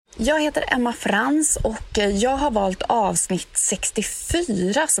Jag heter Emma Frans och jag har valt avsnitt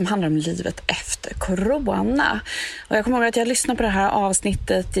 64 som handlar om livet efter corona. Och jag kommer ihåg att jag lyssnade på det här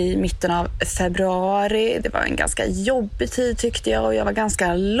avsnittet i mitten av februari. Det var en ganska jobbig tid tyckte jag, och jag var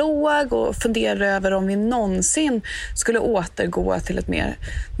ganska låg och funderade över om vi någonsin skulle återgå till ett mer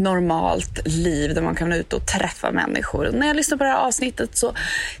normalt liv där man kan ut och träffa människor. Och när jag lyssnade på det här avsnittet så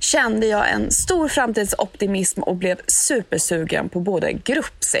kände jag en stor framtidsoptimism och blev supersugen på både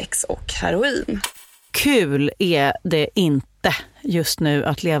gruppsex och heroin. Kul är det inte just nu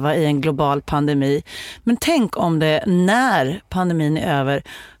att leva i en global pandemi. Men tänk om det när pandemin är över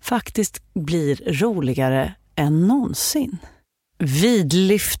faktiskt blir roligare än någonsin.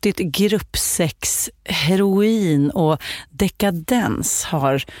 Vidlyftigt gruppsex, heroin och dekadens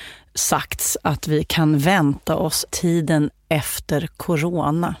har sagts att vi kan vänta oss tiden efter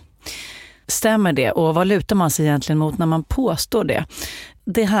corona. Stämmer det? Och vad lutar man sig egentligen mot när man påstår det?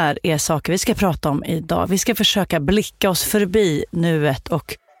 Det här är saker vi ska prata om idag. Vi ska försöka blicka oss förbi nuet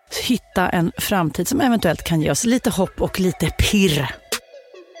och hitta en framtid som eventuellt kan ge oss lite hopp och lite pirr.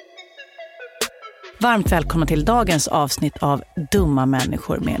 Varmt välkomna till dagens avsnitt av Dumma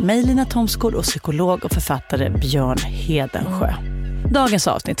människor med mig Lina Thomsgård och psykolog och författare Björn Hedensjö. Dagens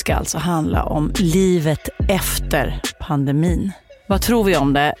avsnitt ska alltså handla om livet efter pandemin. Vad tror vi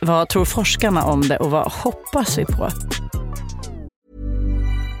om det? Vad tror forskarna om det? Och vad hoppas vi på?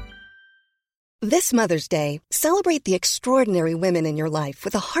 This Mother's Day, celebrate the extraordinary women in your life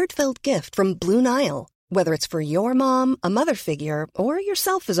with a heartfelt gift from Blue Nile. Whether it's for your mom, a mother figure, or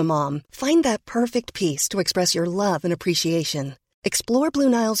yourself as a mom, find that perfect piece to express your love and appreciation. Explore Blue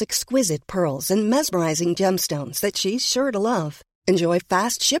Nile's exquisite pearls and mesmerizing gemstones that she's sure to love. Enjoy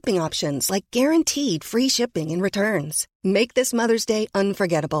fast shipping options like guaranteed free shipping and returns. Make this Mother's Day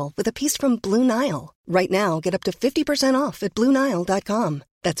unforgettable with a piece from Blue Nile. Right now, get up to 50% off at BlueNile.com.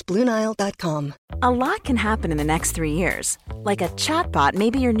 That's BlueNile.com. A lot can happen in the next 3 years. Like a chatbot may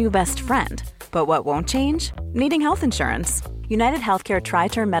be your new best friend. But what won't change? Needing health insurance. United Healthcare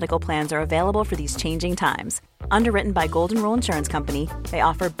Tri-Term Medical Plans are available for these changing times. Underwritten by Golden Rule Insurance Company, they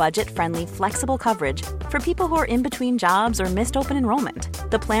offer budget-friendly, flexible coverage for people who are in between jobs or missed open enrollment.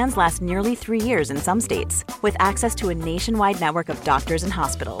 The plans last nearly 3 years in some states, with access to a nationwide network of doctors and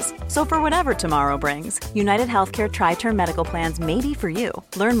hospitals. So for whatever tomorrow brings, United Healthcare Tri-Term Medical Plans may be for you.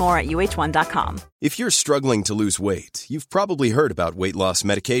 Learn more at UH1.com. If you're struggling to lose weight, you've probably heard about weight loss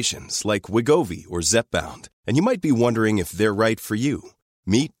medications like Wegovy or Zepbound, and you might be wondering if they're right for you.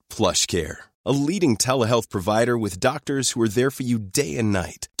 Meet PlushCare, a leading telehealth provider with doctors who are there for you day and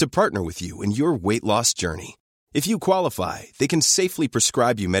night to partner with you in your weight loss journey. If you qualify, they can safely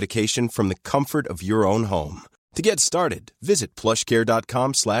prescribe you medication from the comfort of your own home. To get started, visit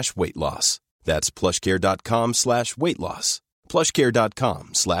plushcare.com/weightloss. That's plushcare.com/weightloss.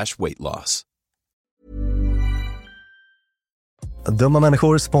 plushcare.com/weightloss. Dumma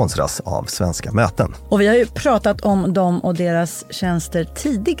människor sponsras av Svenska möten. Och vi har ju pratat om dem och deras tjänster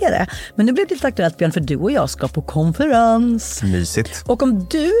tidigare. Men nu blir det lite aktuellt, Björn, för du och jag ska på konferens. Mysigt. Och om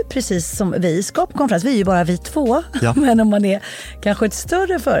du, precis som vi, ska på konferens, vi är ju bara vi två. Ja. Men om man är kanske ett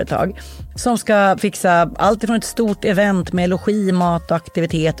större företag som ska fixa allt ifrån ett stort event med logi, mat och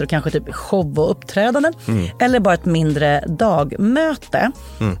aktiviteter och kanske typ show och uppträdanden. Eller bara ett mindre dagmöte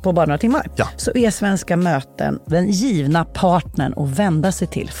på bara några timmar. Ja. Så är Svenska möten den givna partnern att vända sig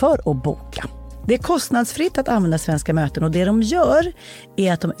till för att boka. Det är kostnadsfritt att använda Svenska möten, och det de gör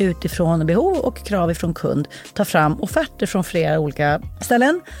är att de utifrån behov och krav ifrån kund tar fram offerter från flera olika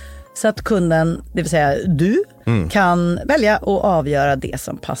ställen. Så att kunden, det vill säga du, kan välja och avgöra det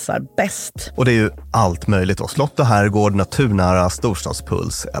som passar bäst. Och det är ju allt möjligt då. Slott och herrgård, naturnära,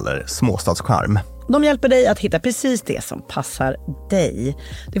 storstadspuls eller småstadscharm. De hjälper dig att hitta precis det som passar dig.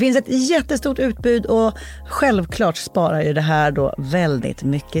 Det finns ett jättestort utbud och självklart sparar ju det här då väldigt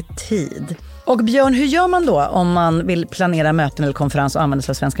mycket tid. Och Björn, hur gör man då om man vill planera möten eller konferens och använda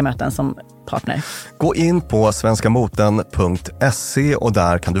sig av Svenska möten som partner? Gå in på svenskamoten.se och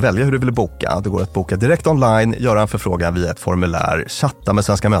där kan du välja hur du vill boka. Det går att boka direkt online, göra en förfrågan via ett formulär, chatta med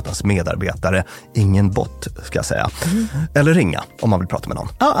Svenska mötens medarbetare, ingen bot ska jag säga, eller ringa om man vill prata med någon.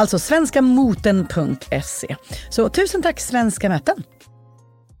 Ja, alltså svenskamoten.se. Så tusen tack Svenska möten.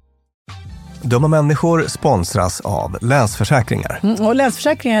 Dumma människor sponsras av Länsförsäkringar. Och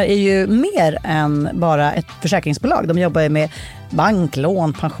Länsförsäkringar är ju mer än bara ett försäkringsbolag. De jobbar ju med bank,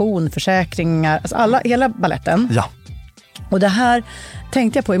 lån, pension, försäkringar, alltså hela balletten. Ja. Och det här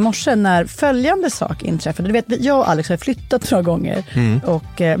tänkte jag på i morse när följande sak inträffade. Du vet, jag och Alex har flyttat några gånger.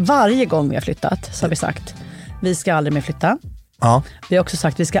 Och varje gång vi har flyttat så har vi sagt, vi ska aldrig mer flytta. Ja. Vi har också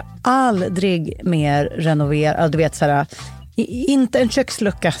sagt, vi ska aldrig mer renovera. Du vet, så här, Inte en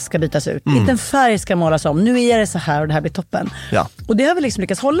kökslucka ska bytas ut. Inte en färg ska målas om. Nu är det så här och det här blir toppen. Ja. Och det har vi liksom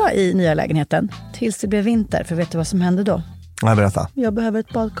lyckats hålla i nya lägenheten. Tills det blev vinter. För vet du vad som hände då? Nej, berätta. Jag behöver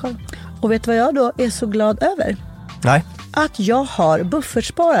ett badkar. Och vet du vad jag då är så glad över? Nej. Att jag har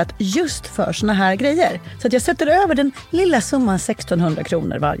buffertsparat just för såna här grejer. Så att jag sätter över den lilla summan 1600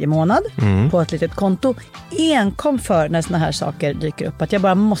 kronor varje månad på ett litet konto. Enkom för när såna här saker dyker upp. Att jag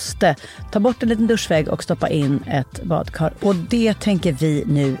bara måste ta bort en liten duschvägg och stoppa in ett badkar. Och det tänker vi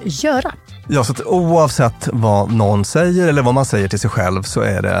nu göra. Ja, så att oavsett vad någon säger eller vad man säger till sig själv så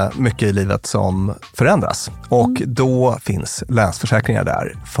är det mycket i livet som förändras. Och då finns Länsförsäkringar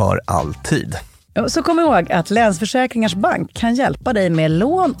där för alltid. Så kom ihåg att Länsförsäkringars bank kan hjälpa dig med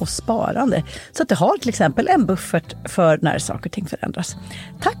lån och sparande så att du har till exempel en buffert för när saker och ting förändras.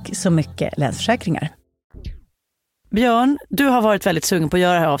 Tack så mycket Länsförsäkringar. Björn, du har varit väldigt sugen på att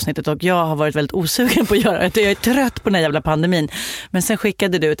göra det här avsnittet och jag har varit väldigt osugen på att göra det. Jag är trött på den här jävla pandemin. Men sen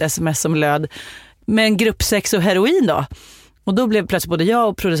skickade du ett sms som löd med en grupp sex och heroin då. Och då blev plötsligt både jag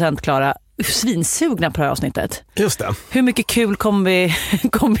och producent Klara svinsugna på det här avsnittet. Just det. Hur mycket kul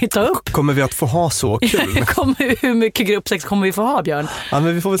kommer vi ta upp? Kommer vi att få ha så kul? Hur mycket gruppsex kommer vi få ha, Björn? Ja,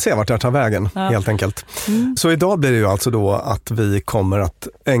 men vi får väl se vart det här tar vägen, helt enkelt. Så idag blir det ju alltså då att vi kommer att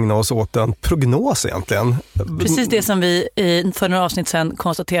ägna oss åt en prognos egentligen. Precis det som vi för några avsnitt sedan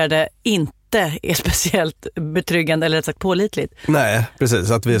konstaterade inte är speciellt betryggande eller rätt sagt pålitligt. Nej,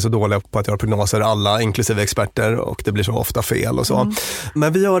 precis. Att vi är så dåliga på att göra prognoser, alla inklusive experter, och det blir så ofta fel och så.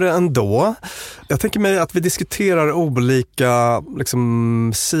 Men vi gör det ändå. Jag tänker mig att vi diskuterar olika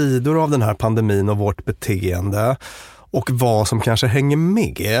liksom, sidor av den här pandemin och vårt beteende. Och vad som kanske hänger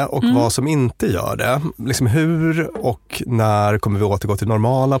med och vad som inte gör det. Liksom hur och när kommer vi återgå till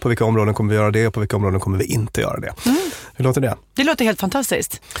normala? På vilka områden kommer vi göra det och på vilka områden kommer vi inte göra det? Hur låter det? Det låter helt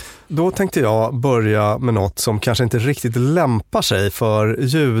fantastiskt. Då tänkte jag börja med något som kanske inte riktigt lämpar sig för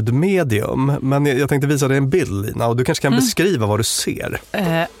ljudmedium. Men jag tänkte visa dig en bild, Lina, och du kanske kan beskriva vad du ser.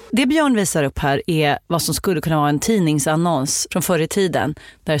 Det Björn visar upp här är vad som skulle kunna vara en tidningsannons från förr i tiden.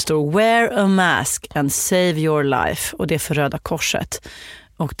 Där det står "Wear a mask and save your life", och det är för Röda Korset.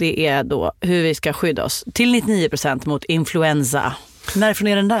 Och det är då hur vi ska skydda oss till 99% mot influensa. Närifrån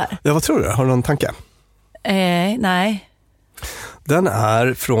är den där? Ja, vad tror du? Har du någon tanke? Nej. Den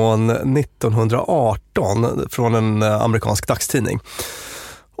är från 1918 från en amerikansk dagstidning.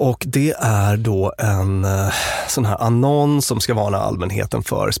 Och det är då en sån här annons som ska varna allmänheten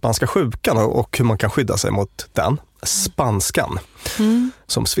för spanska sjukan och hur man kan skydda sig mot den. Spanskan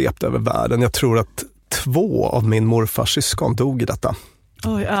som svepte över världen. Jag tror att 2 av min morfars syskon dog i detta.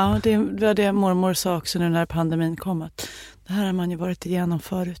 Oj, ja, det var det mormor sa också nu när pandemin kom. Att det här har man ju varit igenom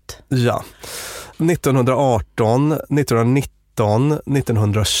förut. Ja, 1918, 1919,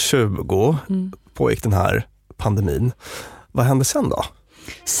 1920 pågick den här pandemin. Vad hände sen då?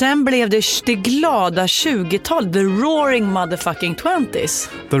 Sen blev det glada 20-tal, the roaring motherfucking 20s.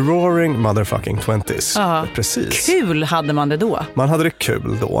 The roaring motherfucking 20s, ja, precis. Kul hade man det då. Man hade det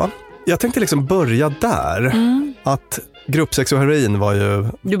kul då. Jag tänkte liksom börja där. Att gruppsex och heroin var ju...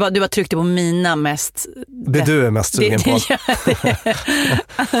 Du bara tryckte på mina mest... Det du är mest sugen på.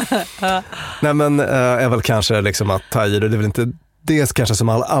 Nej, men är väl kanske liksom att ta i det. Det är väl inte det kanske som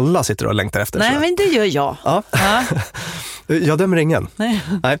alla sitter och längtar efter. Nej, men det gör jag. Ja. Jag dömer ingen. Nej.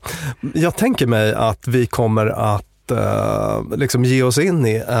 Jag tänker mig att vi kommer att liksom ge oss in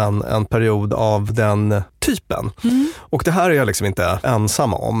i en period av den typen. Och det här är jag liksom inte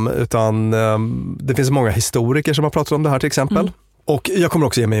ensam om, utan det finns många historiker som har pratat om det här till exempel. Och jag kommer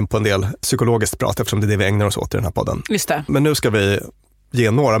också ge mig in på en del psykologiskt prat eftersom det är det vi ägnar oss åt i den här podden. Just det. Men nu ska vi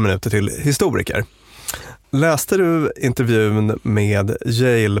ge några minuter till historiker. Läste du intervjun med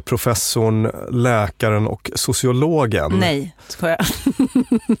Yale-professorn, läkaren och sociologen? Nej, ska jag.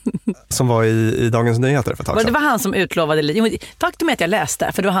 Som var i Dagens Nyheter för ett tag sedan. Det var han som utlovade, faktum är att jag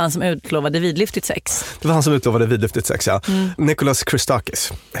läste, för det var han som utlovade vidlyftigt sex. Det var han som utlovade vidlyftigt sex, ja. Nicholas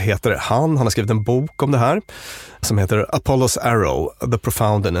Christakis heter han har skrivit en bok om det här som heter Apollo's Arrow, The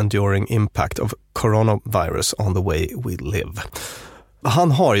Profound and Enduring Impact of Coronavirus on the Way We Live.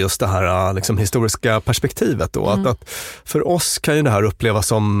 Han har just det här liksom, historiska perspektivet då, att för oss kan ju det här upplevas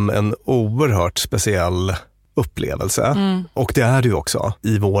som en oerhört speciell upplevelse. Och det är det ju också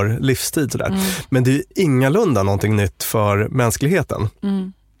i vår livstid. Sådär. Men det är ju ingalunda någonting nytt för mänskligheten.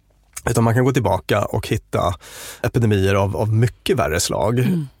 Utan man kan gå tillbaka och hitta epidemier av mycket värre slag.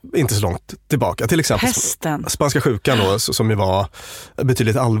 Inte så långt tillbaka. Till exempel Pesten. Spanska sjukan då, som ju var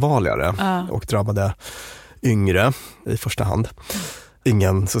betydligt allvarligare och drabbade yngre i första hand.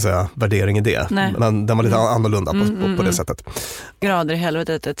 ingen så att säga värdering i det. Nej. Men den var lite annorlunda på det sättet. Grader i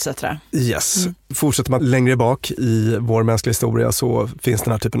helvetet etc. Yes. Fortsätter man längre bak i vår mänskliga historia så finns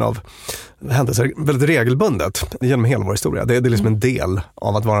den här typen av händelser väldigt regelbundet genom hela vår historia. Det är liksom en del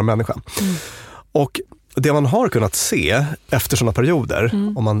av att vara människa. Och det man har kunnat se efter sådana perioder,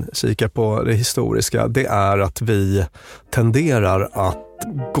 om man kikar på det historiska, det är att vi tenderar att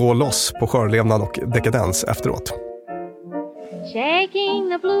gå loss på skörlevnad och dekadens efteråt. Shaking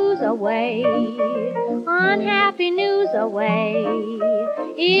the blues away, unhappy news away.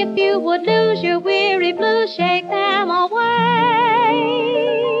 If you would lose your weary blues, shake them away.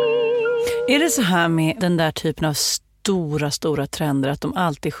 Är det så här med den där typen av stora trender att de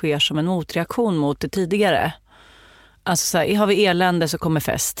alltid sker som en motreaktion mot det tidigare? Alltså så här, har vi elände så kommer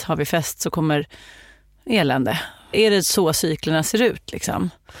fest. Har vi fest så kommer elände. Är det så cyklerna ser ut liksom?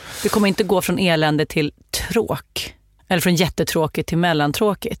 Det kommer inte gå från elände till tråk. Eller från jättetråkigt till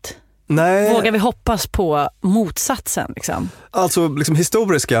mellantråkigt. Nej. Vågar vi hoppas på motsatsen liksom? Alltså liksom,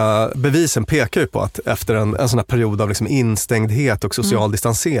 historiska bevisen pekar ju på att efter en sån här period av liksom instängdhet och social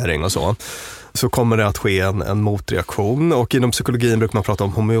distansering och så kommer det att ske en motreaktion. Och inom psykologin brukar man prata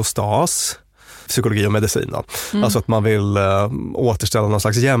om homeostas. Psykologi och medicin då. Alltså att man vill återställa någon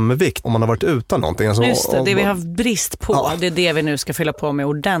slags jämvikt om man har varit utan någonting. Alltså, just det, det vi har brist på, det är det vi nu ska fylla på med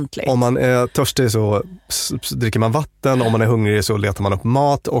ordentligt. Om man är törstig så dricker man vatten, om man är hungrig så letar man upp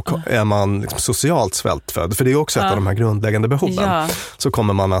mat och är man liksom socialt svältfödd, för det är också ett av de här grundläggande behoven, så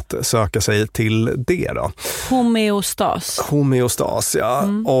kommer man att söka sig till det då. Homeostas, ja.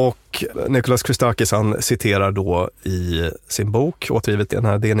 Och Nicholas Christakis, han citerar då i sin bok, återgivet i den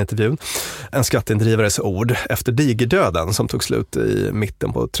här DN-intervjun, en skatteindrivares ord efter digerdöden som tog slut i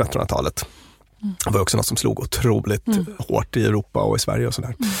mitten på 1300-talet. Det var också något som slog otroligt hårt i Europa och i Sverige och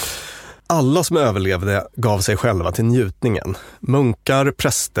sådär. Alla som överlevde gav sig själva till njutningen. Munkar,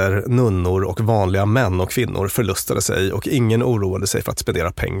 präster, nunnor och vanliga män och kvinnor förlustade sig och ingen oroade sig för att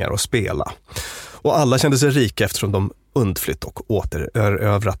spendera pengar och spela. Och alla kände sig rika eftersom de undflytt och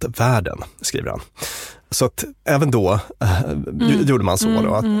återövrat världen, skriver han. Så att även då gjorde man så.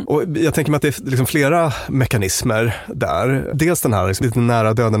 Då. Och jag tänker mig att det är liksom flera mekanismer där. Dels den här liksom lite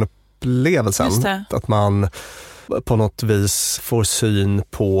nära döden upplevelsen. Att man på något vis får syn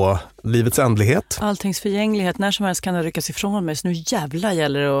på livets ändlighet. Alltings förgänglighet. När som helst kan det ryckas ifrån mig. Så nu jävla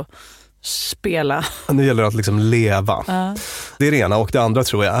gäller det att spela. Nu gäller det att liksom leva. Det är det ena, och det andra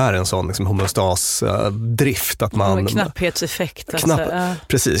tror jag är en sån liksom homeostas-drift. Att man, knapphetseffekt.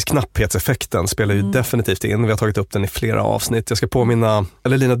 Precis, knapphetseffekten spelar ju definitivt in. Vi har tagit upp den i flera avsnitt. Jag ska påminna,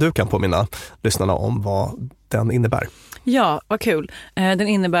 eller Lina, du kan påminna lyssnarna om vad den innebär. Ja, vad kul. Den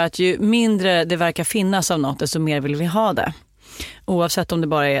innebär att ju mindre det verkar finnas av något, desto mer vill vi ha det. Oavsett om det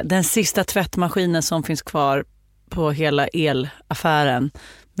bara är den sista tvättmaskinen som finns kvar på hela elaffären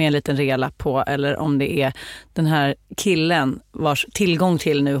med en liten rela på, eller om det är den här killen vars tillgång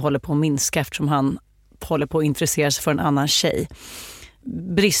till nu håller på att minska eftersom han håller på att intressera sig för en annan tjej.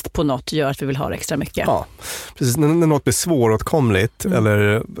 Brist på något gör att vi vill ha det extra mycket. Ja, precis. När något blir svåråtkomligt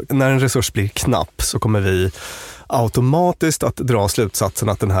eller när en resurs blir knapp, så kommer vi automatiskt att dra slutsatsen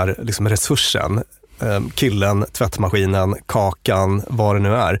att den här liksom resursen, killen, tvättmaskinen, kakan, vad det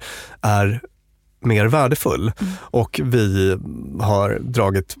nu är mer värdefull. Och vi har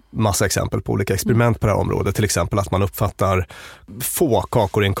dragit massa exempel på olika experiment på det här området. Till exempel att man uppfattar få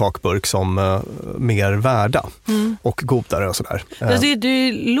kakor i en kakburk som mer värda och godare och sådär. Det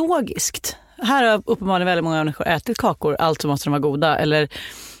är logiskt. Här har uppenbarligen väldigt många människor ätit kakor, alltså måste de vara goda, eller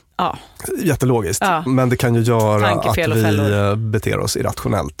ja. Jättelogiskt, men det kan ju göra att vi beter oss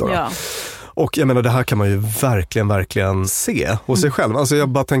irrationellt då. Ja. Och jag menar, det här kan man ju verkligen se hos sig själv. Alltså jag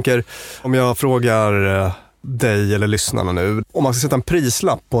bara tänker, om jag frågar dig eller lyssnarna nu, om man ska sätta en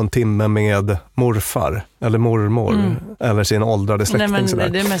prislapp på en timme med morfar eller mormor eller sin åldrade släkting. Nej,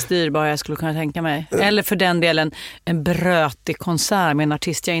 men det är mest dyrbara jag skulle kunna tänka mig. Eller för den delen en brötig konsert med en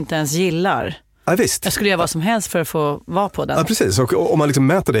artist jag inte ens gillar. Ja, visst. Jag skulle göra vad som helst för att få vara på den. Ja, precis. Och om man liksom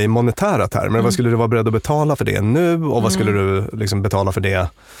mäter det i monetära termer, vad skulle du vara beredd att betala för det nu och vad skulle du liksom betala för det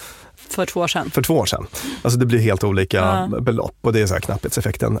för 2 år sedan? För 2 år sedan. Alltså det blir helt olika belopp, och det är så här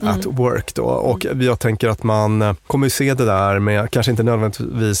knapphetseffekten at work då. Och jag tänker att man kommer att se det där med, kanske inte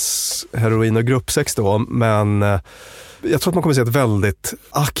nödvändigtvis heroin och gruppsex då, men jag tror att man kommer att se ett väldigt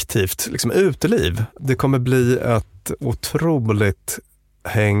aktivt liksom uteliv. Det kommer bli ett otroligt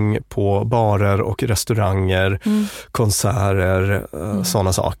häng på barer och restauranger, konserter,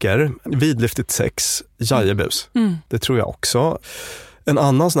 sådana saker. Vidlyftigt sex, jajebus. Det tror jag också. En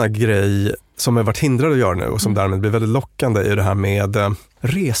annan sån här grej som jag varit hindrad att göra nu och som därmed blir väldigt lockande är det här med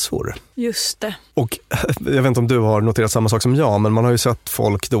resor. Just det. Och jag vet inte om du har noterat samma sak som jag, men man har ju sett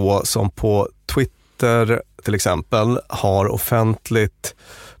folk då som på Twitter till exempel har offentligt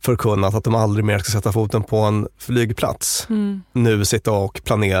förkunnat att de aldrig mer ska sätta foten på en flygplats. Nu sitta och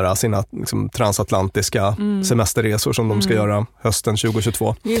planera sina liksom, transatlantiska semesterresor som de ska göra hösten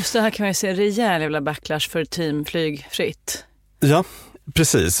 2022. Just det, här kan man ju se en rejäl jävla backlash för Team Flygfritt. Ja,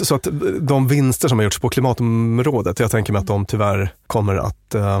 precis. Så att de vinster som har gjorts på klimatområdet, jag tänker mig att de tyvärr kommer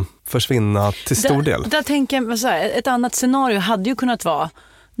att försvinna till stor del. Där tänker jag så här, ett annat scenario hade ju kunnat vara: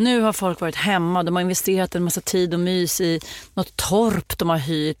 nu har folk varit hemma, de har investerat en massa tid och mys i något torp de har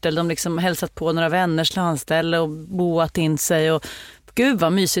hyrt, eller de liksom hälsat på några vänners landställe och boat in sig, och gud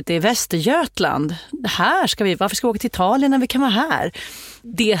vad mysigt det är i Västergötland. Varför ska vi åka till Italien när vi kan vara här?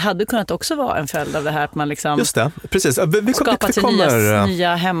 Det hade kunnat också vara en följd av det här att man liksom just det, precis. skapat sig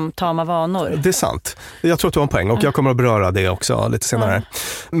nya hemtama vanor. Det är sant. Jag tror att du har en poäng och jag kommer att beröra det också lite senare.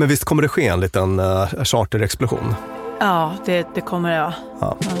 Men visst kommer det ske en liten charterexplosion? Ja, det kommer jag.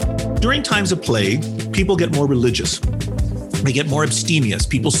 Ja. During times of plague, people get more religious. They get more abstemious.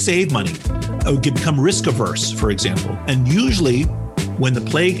 People save money, become risk averse, for example. And usually, when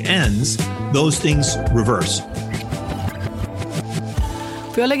the plague ends, those things reverse.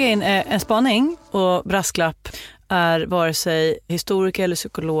 Får jag lägga in en spaning, och brasklapp är vare sig historiker eller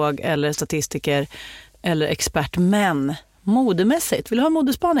psykolog eller statistiker eller expert, men modemässigt. Vill du ha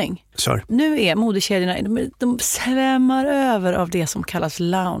modespaning? Kör. Nu är modekedjorna, de svämmar över av det som kallas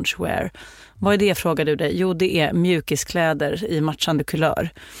loungewear. Vad är det, frågar du dig? Jo, det är mjukiskläder i matchande kulör.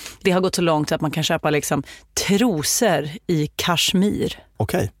 Det har gått så långt att man kan köpa liksom trosor i kashmir.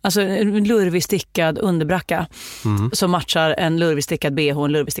 Okej. Alltså en lurvig stickad underbracka som matchar en lurvig stickad bh,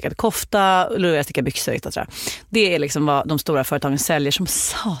 en lurvig stickad kofta, lurvig stickad byxor, etc. Det är liksom vad de stora företagen säljer som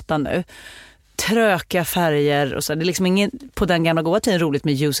satan nu. Tröka färger och så. Det är liksom ingen på den gamla goda tiden roligt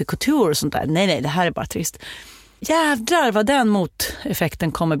med juicy couture och sånt där. Nej, det här är bara trist. Jävlar vad den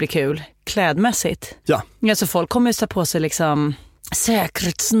moteffekten kommer bli kul klädmässigt. Ja. Alltså folk kommer att ta på sig liksom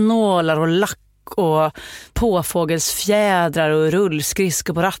säkerhetsnålar och lack och påfågelsfjädrar och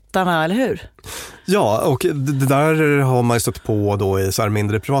rullskridskor på rattarna, eller hur? Ja, och det där har man ju stött på då i så här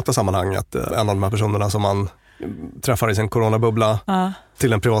mindre privata sammanhang, att en av de här personerna som man träffar i sin coronabubbla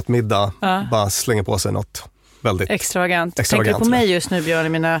till en privat middag bara slänger på sig något väldigt extravagant. Tänker du på mig just nu, Björn, i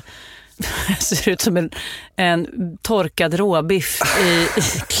mina ser ut som en torkad råbiff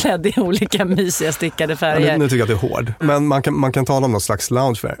klädd i olika mysiga stickade färger. Ja, nu tycker jag att det är hård. Men man kan tala om något slags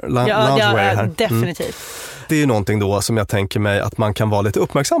loungewear här. Definitivt. Det är ju någonting då som jag tänker mig att man kan vara lite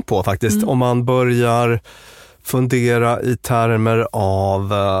uppmärksam på faktiskt. Om man börjar fundera i termer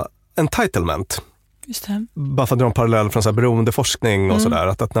av entitlement. Just det. Bara för att dra en parallell från så här beroendeforskning och sådär.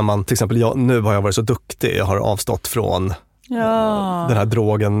 Att när man till exempel, nu har jag varit så duktig, jag har avstått från den här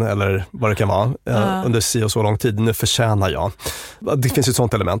drogen eller vad det kan vara under så lång tid, nu förtjänar jag. Det finns ju ett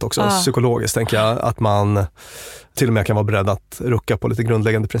sånt element också, psykologiskt tänker jag, att man till och med kan vara beredd att rucka på lite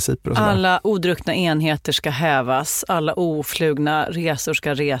grundläggande principer. Och alla odruckna enheter ska hävas, alla oflugna resor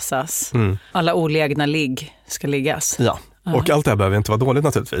ska resas, alla olägna ligg ska liggas. Ja. Och allt det här behöver inte vara dåligt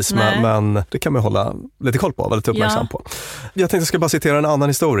naturligtvis, men det kan man hålla lite koll på, vara lite uppmärksam på. Jag tänkte jag ska bara citera en annan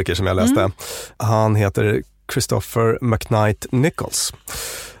historiker som jag läste. Han heter Christopher McKnight Nichols.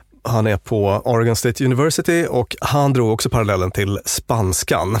 Han är på Oregon State University och han drog också parallellen till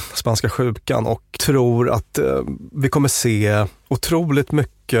spanska sjukan, och tror att vi kommer se otroligt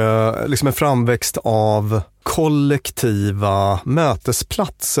mycket, liksom en framväxt av kollektiva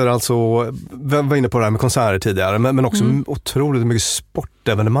mötesplatser, alltså vi var inne på det här med konserter tidigare, men också otroligt mycket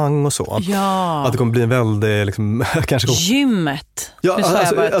sportevenemang och så. Ja. Att det kommer bli en väldigt liksom, kanske gymmet. Ja,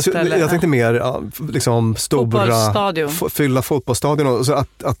 jag tänkte mer liksom stora fylla fotbollsstadion, och så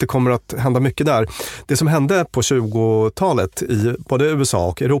att det kommer att hända mycket där. Det som hände på 20-talet i både USA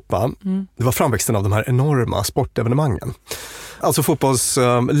och Europa, det var framväxten av de här enorma sportevenemangen. Alltså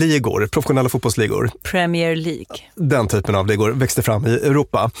fotbollsligor, professionella fotbollsligor. Premier League. Den typen av ligor växte fram i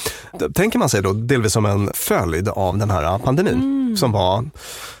Europa. Tänker man sig då delvis som en följd av den här pandemin som var.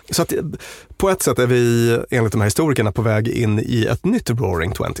 Så att på ett sätt är vi enligt de här historikerna på väg in i ett nytt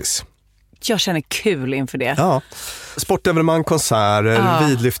Roaring Twenties. Jag känner kul inför det. Ja. Sportevenemang, konserter,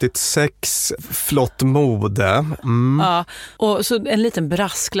 vidlyftigt sex, flott mode. Ja, och så en liten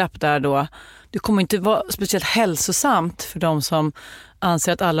brasklapp där då. Det kommer inte vara speciellt hälsosamt för de som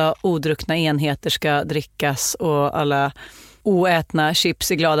anser att alla odruckna enheter ska drickas och alla oätna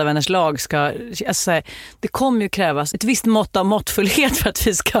chips i glada vänners lag ska... Alltså, det kommer ju krävas ett visst mått av måttfullhet för att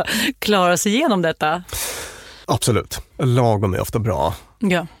vi ska klara oss igenom detta. Absolut. Lagom är ofta bra.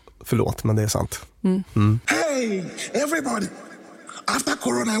 Ja. Förlåt, men det är sant. Hey, everybody! After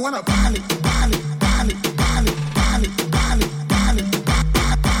Corona, I wanna Bali, Bali, Bali, Bali, Bali, Bali, Bali, Bali,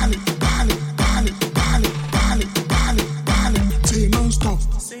 Bali, Bali, Bali, Bali, Bali, Bali. Say non-stop.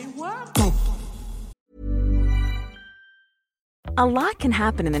 Say what? Stop. A lot can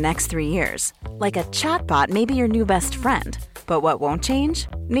happen in the next 3 years. Like a chatbot may be your new best friend. But what won't change?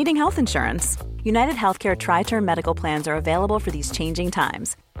 Needing health insurance. United Healthcare Tri-Term Medical Plans are available for these changing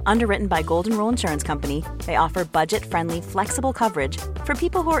times. Underwritten by Golden Rule Insurance Company, they offer budget-friendly, flexible coverage for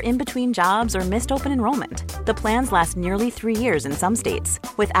people who are in between jobs or missed open enrollment. The plans last nearly 3 years in some states,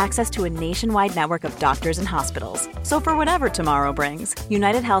 with access to a nationwide network of doctors and hospitals. So for whatever tomorrow brings,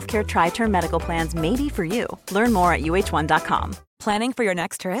 United Healthcare Tri-Term Medical Plans may be for you. Learn more at uh1.com. Planning for your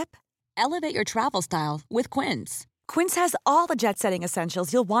next trip? Elevate your travel style with Quince. Quince has all the jet-setting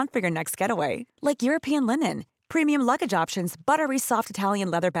essentials you'll want for your next getaway, like European linen, premium luggage options, buttery soft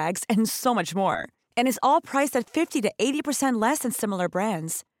Italian leather bags, and so much more. And is all priced at 50 to 80% less than similar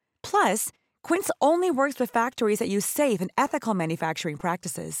brands. Plus, Quince only works with factories that use safe and ethical manufacturing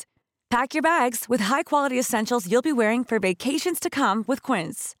practices. Pack your bags with high-quality essentials you'll be wearing for vacations to come with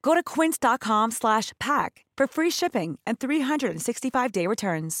Quince. Go to quince.com/pack for free shipping and 365-day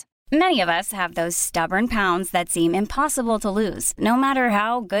returns. Many of us have those stubborn pounds that seem impossible to lose, no matter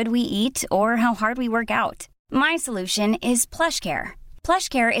how good we eat or how hard we work out. My solution is PlushCare.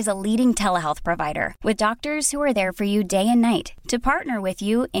 PlushCare is a leading telehealth provider with doctors who are there for you day and night to partner with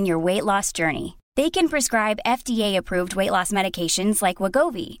you in your weight loss journey. They can prescribe FDA-approved weight loss medications like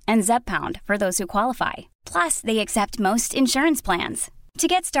Wegovy and Zepbound for those who qualify. Plus, they accept most insurance plans. To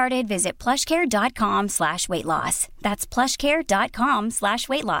get started, visit plushcare.com/weightloss. That's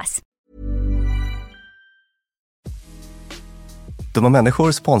plushcare.com/weightloss. Dumma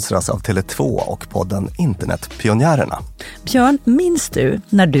människor sponsras av Tele2 och podden Internetpionjärerna. Björn, minns du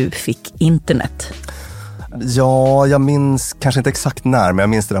när du fick internet? Ja, jag minns kanske inte exakt när, men jag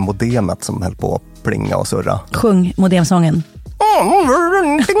minns det där modemet som höll på att plinga och surra. Sjung modemsången.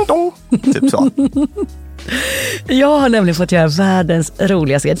 Typ så. Jag har nämligen fått göra världens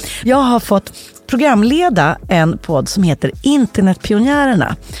roligaste grej. Jag har fått programleda en podd som heter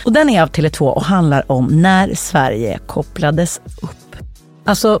Internetpionjärerna. Och den är av Tele2 och handlar om när Sverige kopplades upp.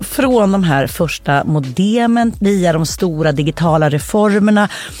 Alltså från de här första modemen via de stora digitala reformerna.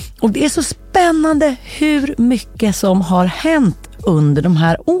 Och det är så spännande hur mycket som har hänt under de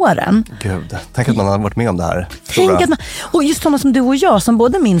här åren. Gud, tänk att man har varit med om det här. Och just sådana som du och jag som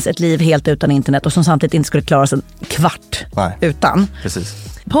både minns ett liv helt utan internet och som samtidigt inte skulle klara sig en kvart utan. Precis.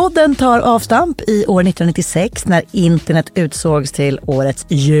 Podden tar avstamp i år 1996 när internet utsågs till årets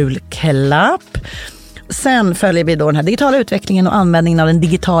julklapp. Sen följer vi då den här digitala utvecklingen och användningen av den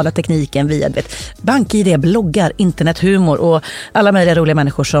digitala tekniken via BankID, bloggar, internethumor och alla möjliga roliga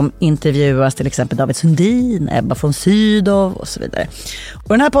människor som intervjuas, till exempel David Sundin, Ebba von Sydow och så vidare. Och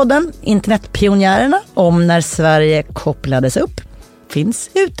den här podden, Internetpionjärerna, om när Sverige kopplades upp, finns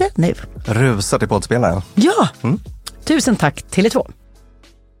ute nu. Rusar till poddspelaren. Ja, tusen tack Tele2.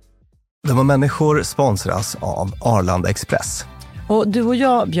 Dumma människor sponsras av Arlanda Express. Och du och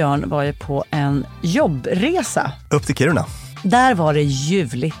jag, Björn, var ju på en jobbresa. Upp till Kiruna. Där var det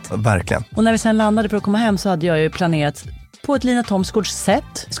ljuvligt. Verkligen. Och när vi sen landade för att komma hem så hade jag ju planerat på ett Lina Thomsgårds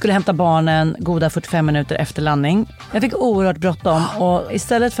sätt. Skulle hämta barnen goda 45 minuter efter landning. Jag fick oerhört bråttom och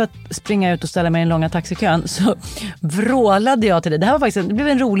istället för att springa ut och ställa mig i den långa taxikön så vrålade jag till det. Det här var faktiskt det blev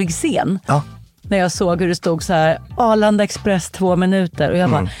en rolig scen. Ja. När jag såg hur det stod så här Arlanda Express 2 minuter och jag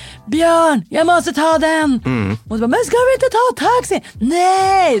bara Björn, jag måste ta den. Och så bara, men ska vi inte ta taxi?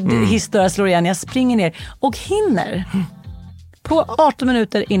 Nej, historia slår igen. Jag springer ner och hinner på 18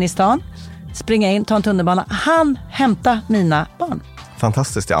 minuter in i stan springa in, ta en tunnelbana, hämta mina barn.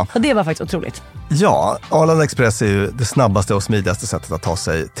 Fantastiskt, ja. Och det var faktiskt otroligt. Ja, Arlanda Express är ju det snabbaste och smidigaste sättet att ta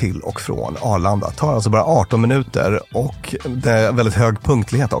sig till och från Arlanda. Det tar alltså bara 18 minuter och det är väldigt hög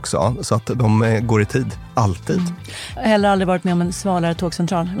punktlighet också. Så att de går i tid, alltid. Jag har heller aldrig varit med om en svalare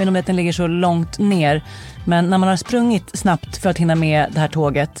tågcentral. Jag vet inte om den ligger så långt ner. Men när man har sprungit snabbt för att hinna med det här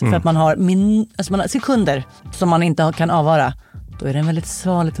tåget, för att man har, man har sekunder som man inte kan avvara, då är det en väldigt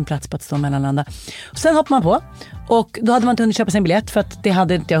sval liten plats på att stå mellanlanda. Och sen hoppar man på och då hade man inte hunnit köpa sin biljett för att det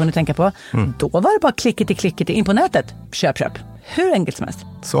hade inte jag hunnit tänka på. Då var det bara klicket in på nätet. Köp. Hur enkelt som helst.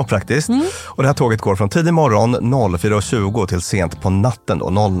 Så praktiskt. Och det här tåget går från tidig morgon 04.20 till sent på natten då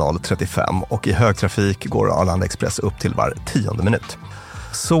 00.35. Och i högtrafik går Arlanda Express upp till var 10:e minut.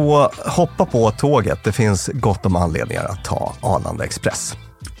 Så hoppa på tåget. Det finns gott om anledningar att ta Arlanda Express.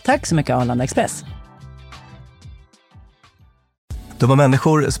 Tack så mycket Arlanda Express. Dumma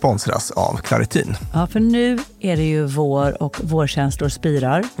människor sponsras av Claritin. Ja, för nu är det ju vår och vårkänslor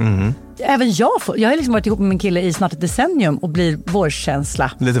spirar. Även jag har liksom varit ihop med min kille i snart ett decennium och blir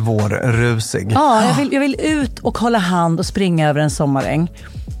vårkänsla. Lite vårrusig. Ja, jag vill ut och hålla hand och springa över en sommaräng.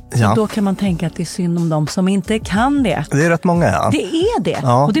 Ja. Då kan man tänka att det är synd om dem som inte kan det. Det är rätt många, ja. Det är det.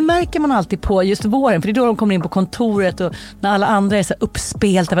 Ja. Och det märker man alltid på just våren. För det är då de kommer in på kontoret och när alla andra är så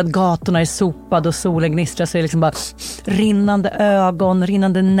uppspelta för att gatorna är sopade och solen gnistrar, så är det liksom bara rinnande ögon,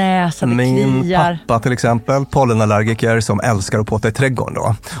 rinnande näsa, det Min kliar. pappa till exempel, pollenallergiker som älskar att påta i trädgården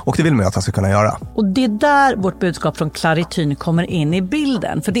då. Och det vill man ju att han ska kunna göra. Och det är där vårt budskap från Claritin kommer in i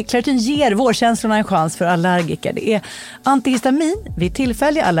bilden. För Claritin ger vårkänslorna en chans för allergiker. Det är antihistamin vid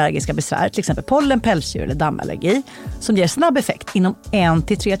tillfälliga allergiska besvär, till exempel pollen, pälsdjur eller dammallergi, som ger snabb effekt inom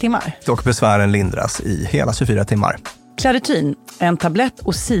 1-3 timmar. Och besvären lindras i hela 24 timmar. Claritin, en tablett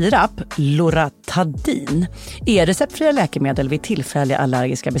och sirap, Loratadin, är receptfria läkemedel vid tillfälliga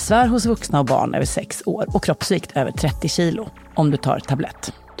allergiska besvär hos vuxna och barn över 6 år och kroppsvikt över 30 kilo om du tar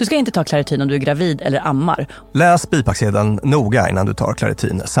tablett. Du ska inte ta Claritin om du är gravid eller ammar. Läs bipacksedeln noga innan du tar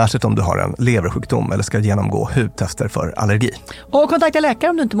Claritin, särskilt om du har en leversjukdom eller ska genomgå hudtester för allergi. Och kontakta läkare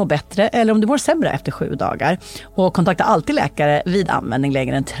om du inte mår bättre eller om du mår sämre efter 7 dagar. Och kontakta alltid läkare vid användning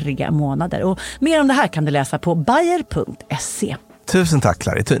längre än 3 månader. Och mer om det här kan du läsa på bayer.se. Tusen tack,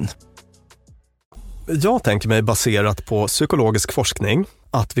 Claritin. Jag tänker mig, baserat på psykologisk forskning,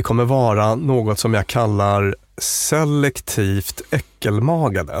 att vi kommer vara något som jag kallar selektivt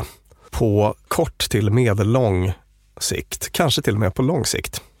äckelmagade på kort till medellång sikt, kanske till och med på lång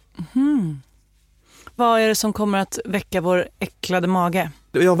sikt. Vad är det som kommer att väcka vår äcklade mage?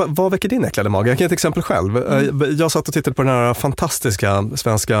 Ja, vad väcker din äcklade mage? Jag kan ge ett exempel själv. Jag satt och tittade på den här fantastiska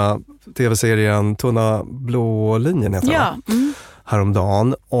svenska tv-serien Tunna blå linjen heter den.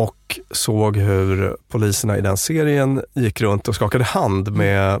 Häromdagen och såg hur poliserna i den serien gick runt och skakade hand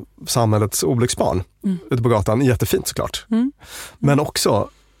med samhällets olycksbarn ute på gatan. Jättefint såklart. Men också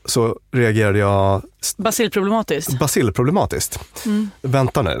så reagerade jag... Basilproblematiskt.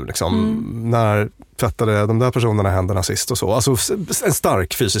 Vänta nu, liksom. När tvättade de där personerna händerna sist och så. Alltså en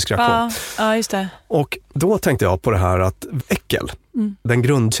stark fysisk reaktion. Ja, just det. Och då tänkte jag på det här att äckel, den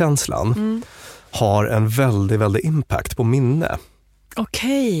grundkänslan, har en väldigt, väldigt impact på minne.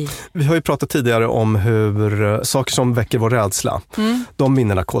 Okej. Vi har ju pratat tidigare om hur saker som väcker vår rädsla, de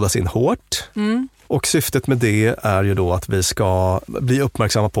minnena kodas in hårt. Och syftet med det är ju då att vi ska bli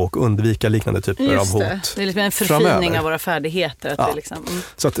uppmärksamma på och undvika liknande typer av hot. Det är liksom en förfining av våra färdigheter. Att det liksom,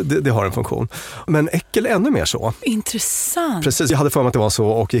 Så att det har en funktion. Men äckel är ännu mer så. Intressant. Precis, jag hade för mig att det var så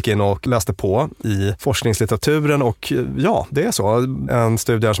och gick in och läste på i forskningslitteraturen och ja, det är så. En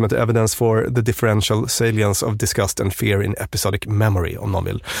studie som heter Evidence for the Differential Salience of Disgust and Fear in Episodic Memory, om någon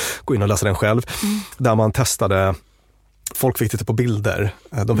vill gå in och läsa den själv. Där man testade... Folk fick titta på bilder.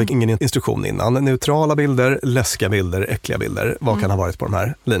 De fick ingen instruktion innan. Neutrala bilder, läskiga bilder, äckliga bilder. Vad kan ha varit på de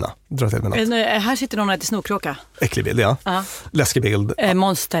här? Lina, dra till med något. Här sitter någon och äter snorkråka. Äcklig bild, ja. Läskig bild.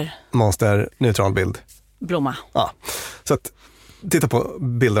 Monster, neutral bild. Blomma. Ja. Så att titta på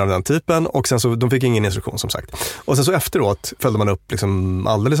bilder av den typen och sen så, de fick ingen instruktion som sagt. Och sen så efteråt följde man upp liksom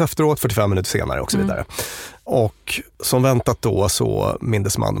alldeles efteråt, 45 minuter senare och så vidare. Och som väntat då så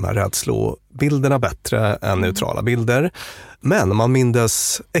mindes man de här rädslobilderna bättre än neutrala bilder. Men man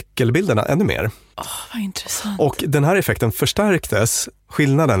mindes äckelbilderna ännu mer. Vad intressant. Och den här effekten förstärktes,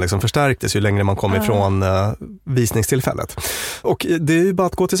 skillnaden liksom förstärktes ju längre man kom ifrån visningstillfället. Och det är ju bara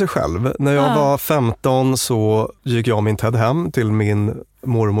att gå till sig själv. När jag var 15 så gick jag och min Ted hem till min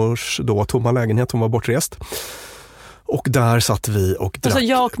mormors då tomma lägenhet, hon var bortrest. Och där satt vi och drack. Alltså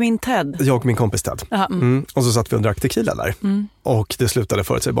jag och min Ted? Jag och min kompis Ted. Och så satt vi och drack tequila där. Och det slutade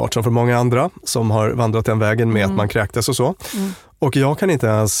förutsägbart som för många andra som har vandrat den vägen med att man kräktes och så. Och jag kan inte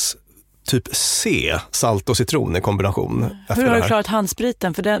ens typ se salt och citron i kombination. Hur har du klarat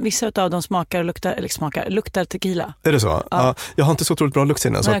handspriten? För vissa av dem luktar tequila. Är det så? Ja. Jag har inte så otroligt bra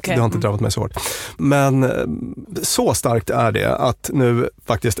luktsinne så det har inte drabbat mig så hårt. Men så starkt är det att nu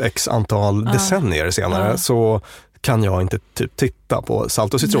faktiskt x antal decennier senare så kan jag inte typ titta på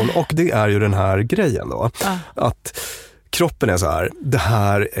salt och citron. Och det är ju den här grejen då. Att kroppen är så här, det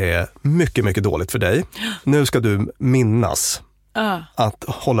här är mycket, mycket dåligt för dig. Nu ska du minnas att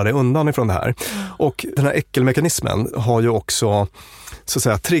hålla dig undan ifrån det här. Och den här äckelmekanismen har ju också så att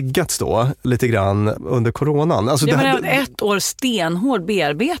säga triggats då lite grann under coronan. Alltså det var ett år stenhård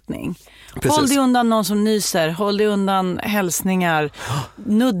bearbetning. Precis. Håll dig undan någon som nyser, håll dig undan hälsningar,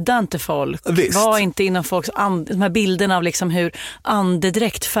 nudda inte folk. Visst. Var inte inom folks de här bilderna av liksom hur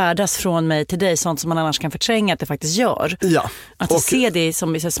andedräkt färdas från mig till dig, sånt som man annars kan förtränga att det faktiskt gör. Ja. Att se det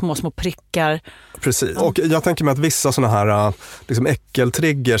som vissa små prickar. Precis, och jag tänker mig att vissa såna här liksom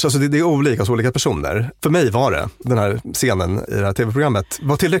äckeltriggers, alltså det är olika hos olika personer. För mig var det, den här scenen i det här tv-programmet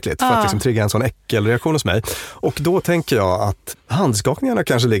var tillräckligt för att liksom trigga en sån äckelreaktion hos mig. Och då tänker jag att handskakningarna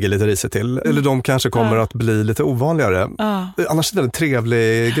kanske ligger lite risigt till, eller de kanske kommer att bli lite ovanligare. Annars är det en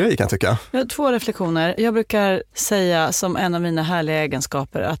trevlig grej kan jag tycka. Jag har 2 reflektioner. Jag brukar säga som en av mina härliga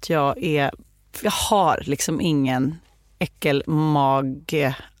egenskaper att jag har liksom ingen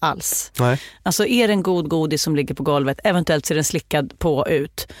äckelmage alls. Nej. Alltså är det en god godis som ligger på golvet, eventuellt ser den slickad på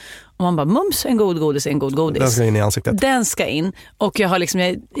ut. Och man bara, mums, en god godis är en god godis. Den ska in i ansiktet. Den ska in. Och jag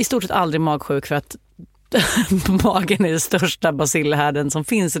är i stort sett aldrig magsjuk för att magen är den största bacillhärden som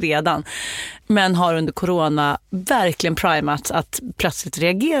finns redan. Men har under corona verkligen primats att plötsligt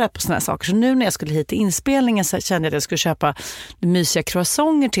reagera på såna här saker. Så nu när jag skulle hit till inspelningen så kände jag att jag skulle köpa mysiga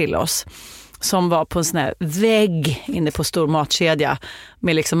croissanter till oss. Som var på en sån här vägg inne på stor matkedja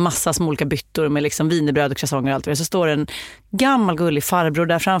med liksom massa små olika byttor med liksom wienerbröd och croissanter och allt det. Så står en gammal gullig farbror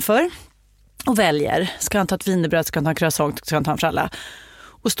där framför och väljer. Ska han ta ett wienerbröd, ska han ta en croissant, ska han ta en fralla.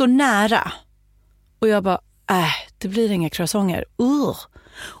 Och står nära. Och jag bara, det blir inga croissanter.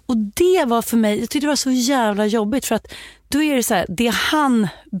 Och det var för mig, jag tyckte det var så jävla jobbigt för att då är det så här, det han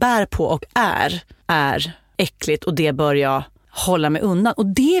bär på och är äckligt och det bör jag hålla mig undan. Och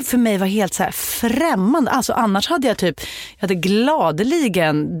det för mig var helt så här främmande. Alltså annars hade jag hade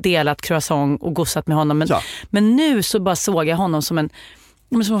gladeligen delat croissant och gossat med honom. Men nu så bara såg jag honom som en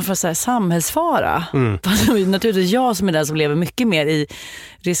samhällsfara. Fast det är naturligtvis jag som är den som lever mycket mer i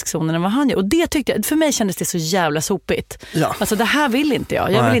riskzonen än vad han gör. Och det tyckte jag, för mig kändes det så jävla sopigt. Alltså det här vill inte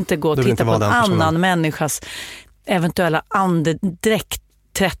jag. Jag vill inte gå och titta på en annan människas eventuella andedräkt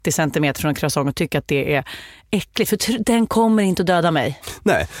 30 centimeter från en croissant och tycka att det är äckligt. För den kommer inte att döda mig.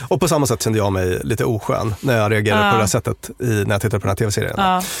 Nej, och på samma sätt kände jag mig lite oskön när jag reagerade på det här sättet när jag tittade på den här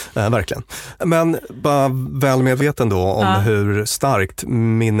tv-serien. Verkligen. Men bara väl medveten då om hur starkt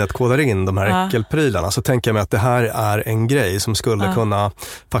minnet kodar in de här äckelprylarna, så tänker jag mig att det här är en grej som skulle kunna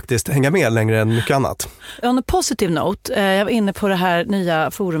faktiskt hänga med längre än mycket annat. On a positive note, jag var inne på det här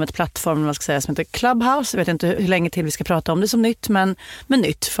nya forumet, plattformen man ska säga, som heter Clubhouse. Jag vet inte hur länge till vi ska prata om det som nytt, men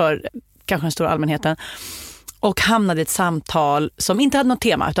nytt för kanske den stora allmänheten. Och hamnade i ett samtal som inte hade något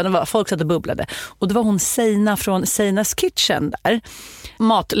tema, utan det var folk satt och bubblade. Och det var hon Seina från Seinas Kitchen där.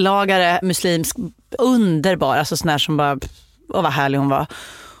 Matlagare, muslimsk, underbar, alltså sån här som bara, vad härlig hon var.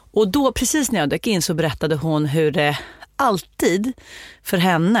 Och då, precis när jag dök in, så berättade hon hur det alltid för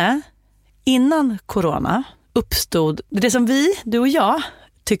henne, innan corona, uppstod det som du och jag,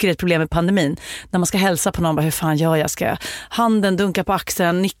 tycker är ett problem med pandemin. När man ska hälsa på någon, bara, hur fan gör jag? Ska handen dunka på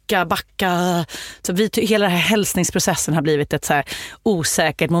axeln, nicka, backa. Så hela den här hälsningsprocessen har blivit ett så här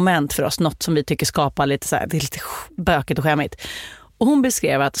osäkert moment för oss. Något som vi tycker skapar lite så här, det är lite bökigt och skämmigt. Och hon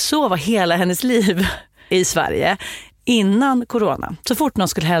beskrev att så var hela hennes liv i Sverige innan corona. Så fort någon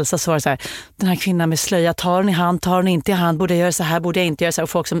skulle hälsa så var det så här, den här kvinnan med slöja, tar hon i hand, tar hon inte i hand, borde jag göra så här, borde jag inte göra så här. Och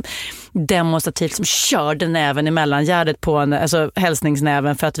folk som demonstrativt som körde näven i mellangärdet på alltså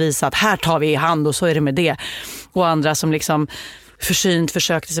hälsningsnäven för att visa att här tar vi i hand och så är det med det. Och andra som liksom försynt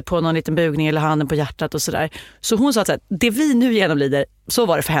försökte sig på någon liten bugning eller handen på hjärtat och sådär. Så hon sa att det vi nu genomlider, så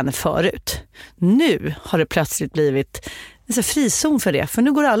var det för henne förut. Nu har det plötsligt blivit en frizon för det. För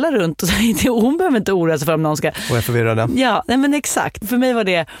nu går alla runt och hon behöver inte oroa sig för om någon ska... Och är förvirrade. Ja, men exakt. För mig var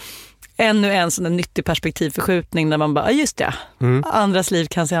det ännu en sån nyttig perspektivförskjutning där man bara, just det, andras liv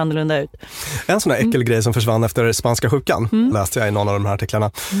kan se annorlunda ut. En sån här äckelgrej som försvann efter spanska sjukan, läste jag i någon av de här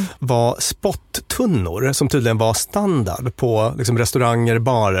artiklarna, var spotttunnor som tydligen var standard på liksom restauranger,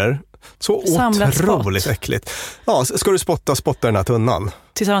 barer. Så samlat otroligt spott. Äckligt. Ja, ska du spotta den här tunnan?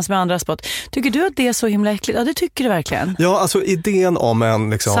 Tillsammans med andra spott. Tycker du att det är så himla äckligt? Ja, det tycker du verkligen. Ja, alltså idén om en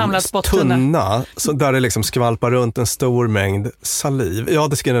liksom tunna så där det liksom skvalpar runt en stor mängd saliv. Ja,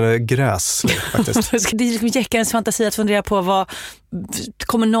 det ska vara gräsligt faktiskt. Det är liksom jäckarens fantasi att fundera på vad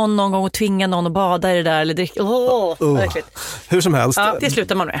kommer någon gång att tvinga någon att bada i det där eller dricka. Hur som helst. Ja, det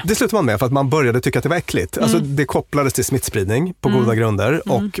slutar man med. Det slutar man med för att man började tycka att det var äckligt. Alltså det kopplades till smittspridning på goda grunder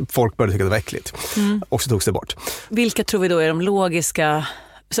och folk började tycka att det var äckligt. Och så togs det bort. Vilka tror vi då är de logiska,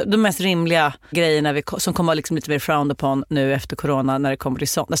 de mest rimliga grejerna som kommer liksom lite mer frowned upon nu efter corona när det kommer till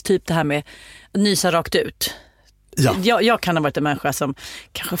sånt? Alltså typ det här med att nysa rakt ut. Ja. Jag kan ha varit en människa som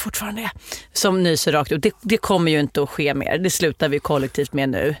kanske fortfarande är som nyser rakt ut. Det kommer ju inte att ske mer. Det slutar vi kollektivt med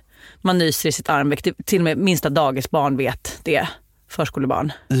nu. Man nyser i sitt armveck. Till och med minsta dagisbarn vet det.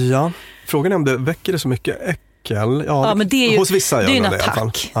 Förskolebarn. Ja, frågan är om det väcker det så mycket äckel. Ja, men det är ju, hos vissa det är en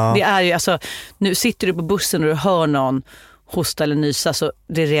attack. Ja. Det är ju, alltså, nu sitter du på bussen och du hör någon hosta eller nysa så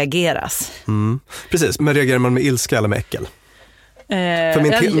det reageras. Precis, men reagerar man med ilska eller med äckel?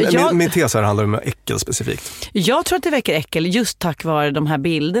 För min tes här handlar om äckel specifikt. Jag tror att det väcker äckel just tack vare de här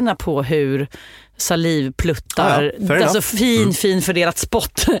bilderna på hur salivpluttar, alltså fin fördelat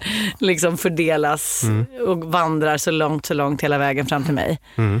spott liksom fördelas och vandrar så långt hela vägen fram till mig.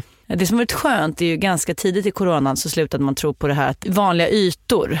 Det som är skönt är ju ganska tidigt i coronan så slutade man tro på det här att vanliga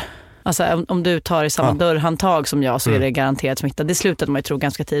ytor, alltså om du tar i samma dörrhandtag som jag så är det garanterat smitta. Det slutade man ju tro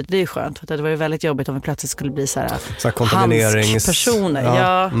ganska tidigt. Det är ju skönt för det var ju väldigt jobbigt om vi plötsligt skulle bli så här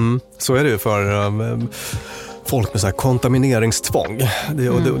handskpersoner. Så är det ju för folk med så här kontamineringstvång.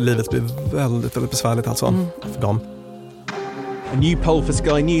 Livet blir väldigt, väldigt besvärligt alltså för dem. A new poll for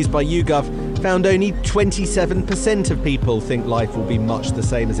Sky News by YouGov found only 27% of people think life will be much the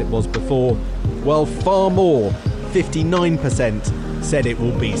same as it was before, while far more, 59%, said it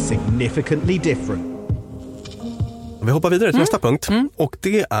will be significantly different. Vi hoppar vidare till nästa punkt. Och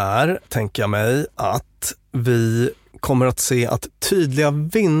det är, tänker jag mig, att vi kommer att se att tydliga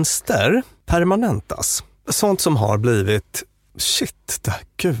vinster permanentas. Sånt som har blivit,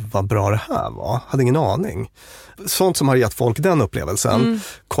 gud vad bra det här var, hade ingen aning. Sånt som har gett folk den upplevelsen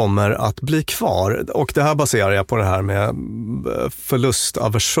kommer att bli kvar. Och det här baserar jag på det här med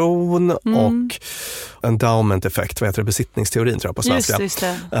förlustaversion och endowment effekt, vad heter det, besittningsteorin tror jag på svenska. Just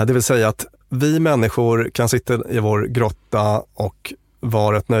det. Det vill säga att vi människor kan sitta i vår grotta och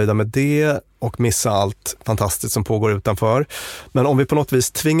vara rätt nöjda med det och missa allt fantastiskt som pågår utanför. Men om vi på något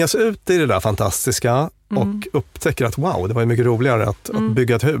vis tvingas ut i det där fantastiska och upptäcker att wow, det var ju mycket roligare att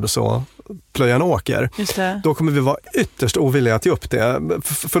bygga ett hus och plöja en åker. Då kommer vi vara ytterst ovilliga att ge upp det.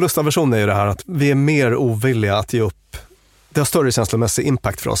 Förlustaversion är ju det här att vi är mer ovilliga att ge upp. Det har större känslomässig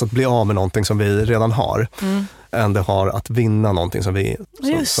impact för oss att bli av med någonting som vi redan har än det har att vinna någonting som vi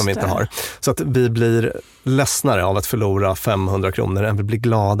inte har. Så att vi blir ledsnare av att förlora 500 kronor än vi blir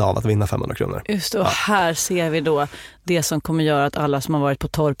glada av att vinna 500 kronor. Just det, och här ser vi då det som kommer göra att alla som har varit på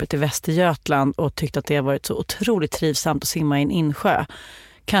torpet i Västergötland och tyckt att det har varit så otroligt trivsamt att simma i en insjö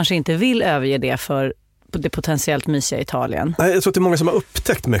kanske inte vill överge det för det potentiellt mysiga Italien. Nej, jag tror att det är många som har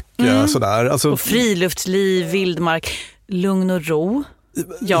upptäckt mycket sådär. Alltså, och friluftsliv, vildmark, lugn och ro.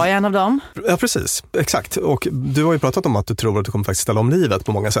 Jag är en av dem. Ja, precis. Exakt. Och du har ju pratat om att du tror att du kommer faktiskt ställa om livet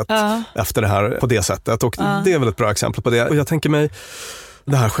på många sätt efter det här på det sättet. Och det är väl ett bra exempel på det. Och jag tänker mig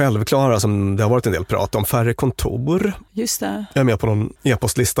det här självklara som det har varit en del prat om, färre kontor. Just det. Jag är med på någon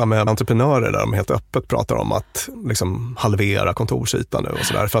e-postlista med entreprenörer där de helt öppet pratar om att liksom halvera kontorsytan nu och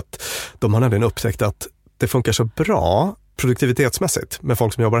sådär. För att de har nämligen upptäckt att det funkar så bra produktivitetsmässigt med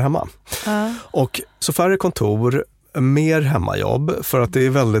folk som jobbar hemma. Och så färre kontor, mer hemmajobb, för att det är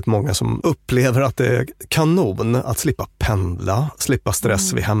väldigt många som upplever att det är kanon att slippa pendla, slippa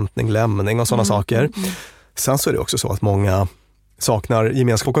stress vid hämtning, lämning och sådana saker. Sen så är det också så att många saknar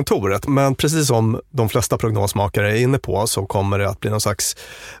gemenskap på kontoret, men precis som de flesta prognosmakare är inne på så kommer det att bli någon slags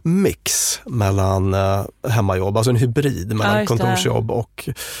mix mellan hemmajobb, alltså en hybrid mellan kontorsjobb och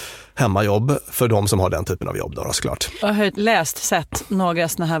hemmajobb för de som har den typen av jobb då, såklart. Jag har sett några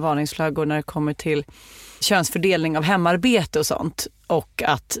såna här varningsflaggor när det kommer till könsfördelning av hemarbete och sånt och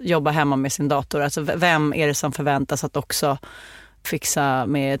att jobba hemma med sin dator. Alltså vem är det som förväntas att också fixa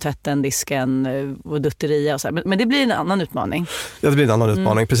med tvätten, disken och dutteria och så här. Men det blir en annan utmaning. Ja, det blir en annan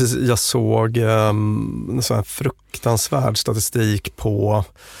utmaning. Precis, jag såg en sån här fruktansvärd statistik på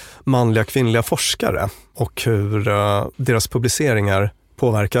manliga kvinnliga forskare och hur deras publiceringar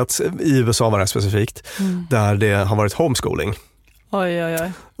påverkats. I USA var det specifikt, där det har varit homeschooling.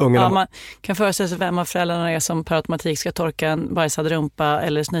 Oj. Man kan föreställa sig vem av föräldrarna är som per automatik ska torka en bajsad rumpa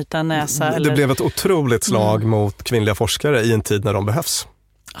eller snyta en näsa. Det blev ett otroligt slag mot kvinnliga forskare i en tid när de behövs.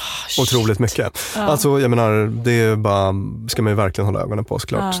 Otroligt mycket. Alltså jag menar, det är bara, ska man ju verkligen hålla ögonen på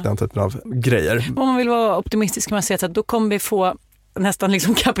såklart, den typen av grejer. Om man vill vara optimistisk kan man säga att då kommer vi få nästan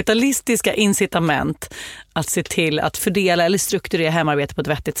liksom kapitalistiska incitament att se till att fördela eller strukturera hemarbete på ett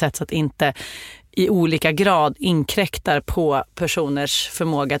vettigt sätt så att inte i olika grad inkräktar på personers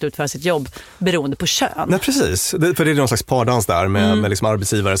förmåga att utföra sitt jobb beroende på kön. Nej, precis. För det är någon slags pardans där med liksom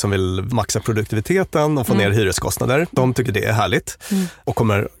arbetsgivare som vill maxa produktiviteten och få ner hyreskostnader. De tycker det är härligt och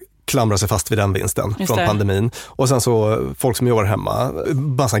kommer klamra sig fast vid den vinsten från pandemin. Och sen så folk som jobbar hemma,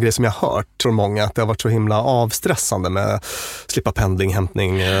 bara en grej som jag har hört, tror många att det har varit så himla avstressande med slippa pendling,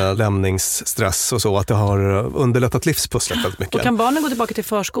 hämtning, lämningsstress och så, att det har underlättat livspusslet väldigt mycket. Och kan barnen gå tillbaka till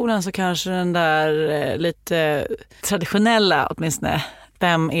förskolan så kanske den där lite traditionella åtminstone,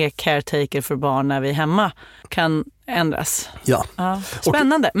 vem är caretaker för barn när vi är hemma, kan ändras. Ja.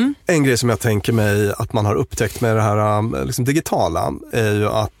 Spännande. En grej som jag tänker mig att man har upptäckt med det här liksom digitala är ju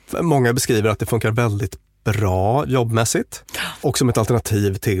att många beskriver att det funkar väldigt bra jobbmässigt. Och som ett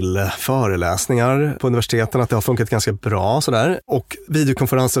alternativ till föreläsningar på universiteten, att det har funkat ganska bra sådär. Och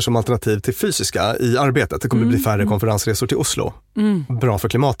videokonferenser som alternativ till fysiska i arbetet. Det kommer bli färre konferensresor till Oslo. Bra för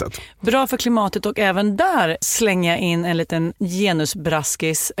klimatet. Bra för klimatet, och även där slänger jag in en liten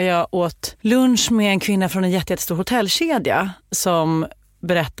genusbraskis. Jag åt lunch med en kvinna från en jättestor hotellkedja som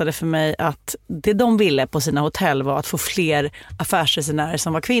berättade för mig att det de ville på sina hotell var att få fler affärsresenärer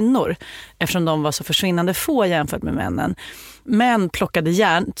som var kvinnor, eftersom de var så försvinnande få jämfört med männen. Men plockade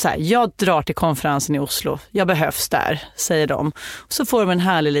så här, jag drar till konferensen i Oslo, jag behövs där, säger de. Så får de en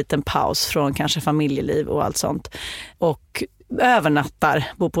härlig liten paus från kanske familjeliv och allt sånt. Och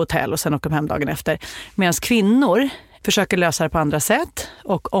övernattar, bor på hotell och sen åker de hem dagen efter. Medan kvinnor försöker lösa det på andra sätt,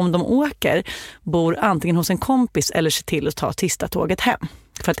 och om de åker bor antingen hos en kompis eller ser till att ta tisdagståget hem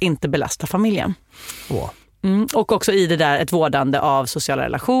för att inte belasta familjen. Och också i det där ett vårdande av sociala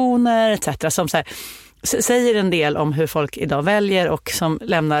relationer etc. som så här, säger en del om hur folk idag väljer och som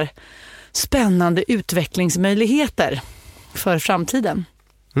lämnar spännande utvecklingsmöjligheter för framtiden.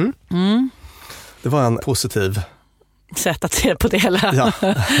 Det var en positiv sätt att se på det hela.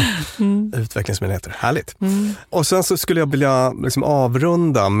 Ja. Utvecklingsmöjligheter, härligt. Och sen så skulle jag vilja liksom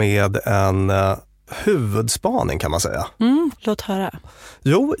avrunda med en huvudspaning, kan man säga. Låt höra.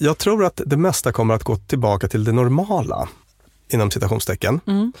 Jo, jag tror att det mesta kommer att gå tillbaka till det normala, inom citationstecken.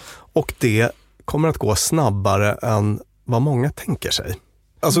 Och det kommer att gå snabbare än vad många tänker sig.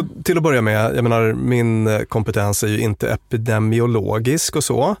 Alltså till att börja med, jag menar, min kompetens är ju inte epidemiologisk och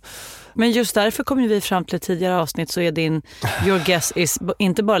så. Men just därför kom vi fram till ett tidigare avsnitt, så är din your guess is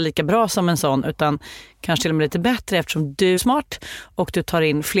inte bara lika bra som en sån, utan kanske till och med lite bättre, eftersom du är smart och du tar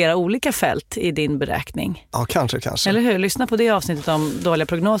in flera olika fält i din beräkning. Ja, kanske. Eller hur? Lyssna på det avsnittet om dåliga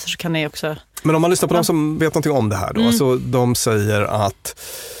prognoser, så kan ni också... Men om man lyssnar på de som vet någonting om det här då, så de säger att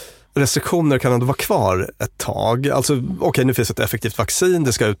restriktioner kan ändå vara kvar ett tag. Alltså, okej, nu finns ett effektivt vaccin,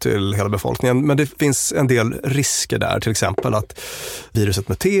 det ska ut till hela befolkningen, men det finns en del risker där, till exempel att viruset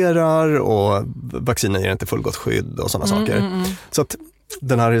muterar och vaccinen ger inte fullgott skydd och sådana saker. Så att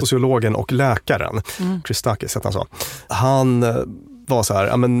den här sociologen och läkaren, Christakis heter han så, han var så här,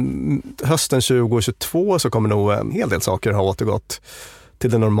 ja, men hösten 2022 så kommer nog en hel del saker ha återgått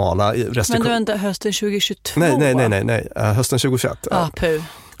till det normala. Men du inte hösten 2022? Nej. Hösten 2021.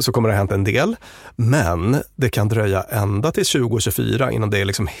 Så kommer det ha hänt en del, men det kan dröja ända till 2024 innan det är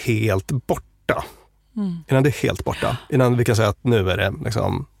liksom helt borta. Innan det är helt borta. Innan vi kan säga att nu är det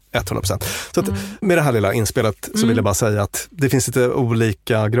liksom 100%. Så att med det här lilla inspelet så vill jag bara säga att det finns lite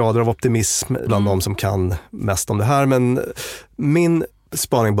olika grader av optimism bland de som kan mest om det här, men min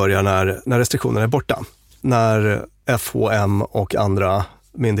spaning börjar när restriktionerna är borta. När FHM och andra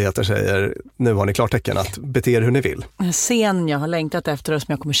myndigheter säger, nu har ni klartecken att bete er hur ni vill. En scen jag har längtat efter och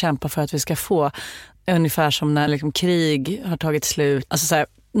som jag kommer kämpa för att vi ska få, ungefär som när liksom krig har tagit slut. Alltså så här,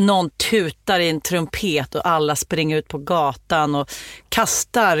 någon tutar i en trumpet och alla springer ut på gatan och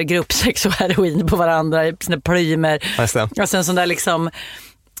kastar gruppsex och heroin på varandra i sina plymer. Och sen sån där liksom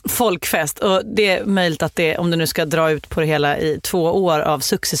folkfest. Och det är möjligt att det, om det nu ska dra ut på det hela i 2 år av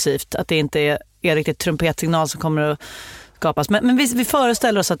successivt, att det inte är riktigt trumpetsignal som kommer att skapas. Men vi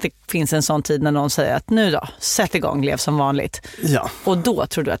föreställer oss att det finns en sån tid när någon säger att nu då, sätt igång, lev som vanligt. Ja. Och då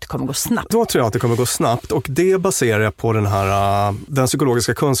tror du att det kommer gå snabbt? Då tror jag att det kommer gå snabbt, och det baserar jag på den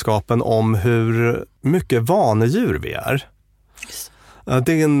psykologiska kunskapen om hur mycket vanedjur vi är.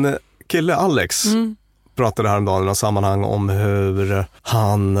 Din kille Alex pratade häromdagen i något sammanhang om hur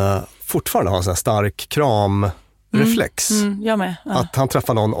han fortfarande har en sån här stark kramreflex. Jag med. Ja. Att han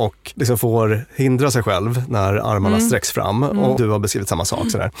träffar någon och liksom får hindra sig själv när armarna sträcks fram. Och du har beskrivit samma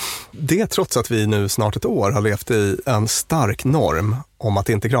sak. Sådär. Det trots att vi nu snart ett år har levt i en stark norm om att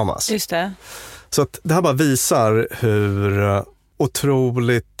inte kramas. Just det. Så att det här bara visar hur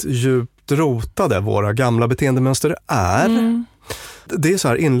otroligt djupt rotade våra gamla beteendemönster är. Det är så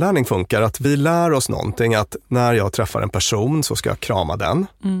här inlärning funkar, att vi lär oss någonting, att när jag träffar en person så ska jag krama den.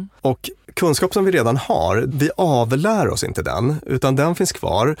 Och kunskap som vi redan har, vi avlär oss inte den, utan den finns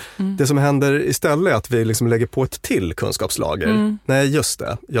kvar. Det som händer istället är att vi liksom lägger på ett till kunskapslager. Nej, just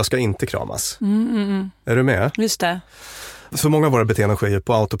det, jag ska inte kramas. Är du med? Just det. Så många av våra beteenden sker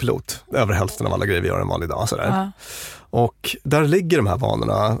på autopilot. Över hälften av alla grejer vi gör en vanlig dag. Sådär. Och där ligger de här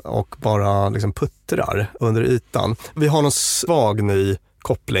vanorna och bara liksom puttrar under ytan. Vi har någon svag ny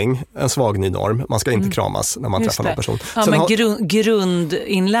koppling, en svag ny norm. Man ska inte kramas när man träffar någon person. Ja, men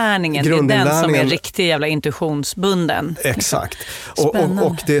grundinlärningen är den som är riktigt jävla intuitionsbunden. Exakt.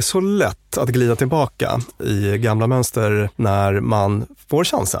 Och det är så lätt att glida tillbaka i gamla mönster när man får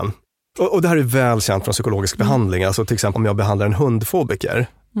chansen. Och det här är väl känt från psykologisk behandling. Alltså till exempel om jag behandlar en hundfobiker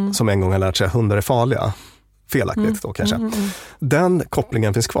som en gång har lärt sig att hundar är farliga. felaktigt då kanske. Den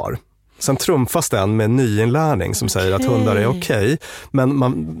kopplingen finns kvar. Sen trumfas den med nyinlärning som säger att hundar är okej. Men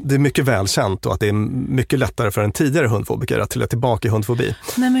det är mycket välkänt och att det är mycket lättare för en tidigare hundfobiker att trilla tillbaka i hundfobi.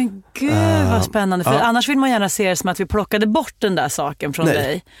 Nej men gud vad spännande. För annars vill man gärna se det som att vi plockade bort den där saken från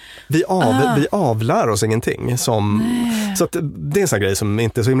dig. Vi avlär oss ingenting. Så att det är en sån här grej som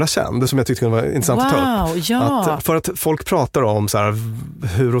inte är så himla känd. Som jag tyckte var intressant att ta upp. Ja. För att folk pratar om så här,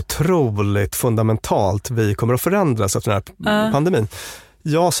 hur otroligt fundamentalt vi kommer att förändras efter den här pandemin.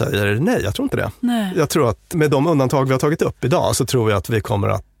 Jag säger nej, jag tror inte det. Nej. Jag tror att med de undantag vi har tagit upp idag så tror jag att vi kommer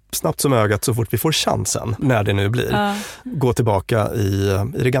att snabbt som ögat så fort vi får chansen, när det nu blir, gå tillbaka i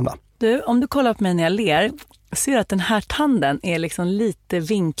det gamla. Du, om du kollar på mig när jag ler, ser att den här tanden är liksom lite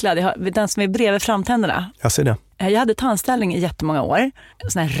vinklad. Den som är bredvid framtänderna. Jag ser det. Jag hade tandställning i jättemånga år,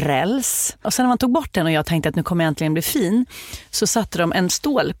 sån här räls. Och sen när man tog bort den och jag tänkte att nu kommer jag äntligen bli fin, så satte de en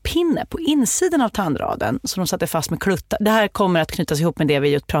stålpinne på insidan av tandraden som de satte fast med kluttar. Det här kommer att knytas ihop med det vi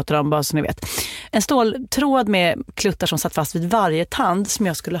just pratade om, bara så ni vet. En ståltråd med kluttar som satt fast vid varje tand som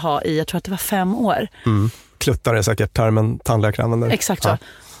jag skulle ha i, jag tror att det var 5 år. Kluttar är säkert termen tandläkare använder. Exakt så.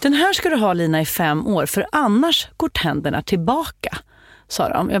 Den här ska du ha, Lina, i 5 år, för annars går tänderna tillbaka, sa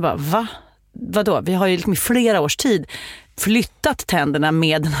de. Jag bara, va? Vadå? Vi har ju liksom i flera års tid flyttat tänderna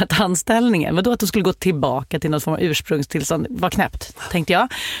med den här tandställningen. Vadå att de skulle gå tillbaka till något form av ursprungstillstånd? Vad knäppt, tänkte jag.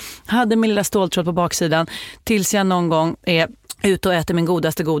 Hade min lilla ståltråd på baksidan tills jag någon gång är ute och äter min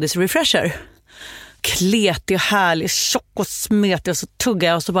godaste godis Refresher. Kletig och härlig, tjock och smetig, och så tuggar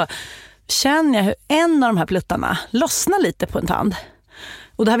jag och så bara känner jag hur en av de här pluttarna lossnar lite på en tand.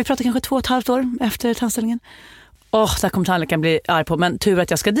 Och det här vi pratar kanske 2,5 år efter tandställningen. Där kommer tandläkaren bli arg på. Men tur att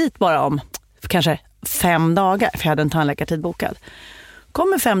jag ska dit bara om kanske 5 dagar. För jag hade en tandläkartid bokad.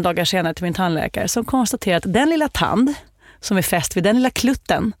 Kommer 5 dagar senare till min tandläkare som konstaterar att den lilla tand som är fäst vid den lilla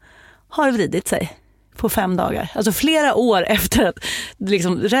klutten har vridit sig på 5 dagar. Alltså flera år efter att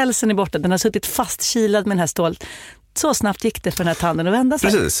liksom, rälsen är borta. Den har suttit fastkilad med den här stål. Så snabbt gick det för den här tanden att vända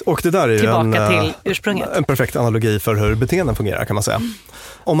sig. Precis, och det där är tillbaka till ursprunget. En perfekt analogi för hur beteenden fungerar, kan man säga.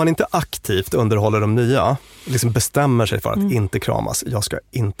 Om man inte aktivt underhåller de nya, liksom bestämmer sig för att inte kramas, jag ska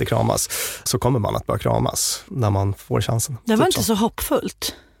inte kramas, så kommer man att börja kramas när man får chansen. Det var inte så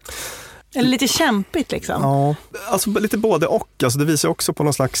hoppfullt. Eller lite kämpigt liksom. Ja, alltså lite både och. Alltså det visar också på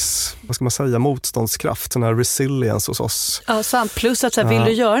någon slags, vad ska man säga, motståndskraft, sån här resilience hos oss. Ja, sant. Plus att så här, vill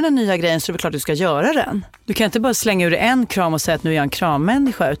du göra den nya grejen så är det klart du ska göra den. Du kan inte bara slänga ur en kram och säga att nu är jag en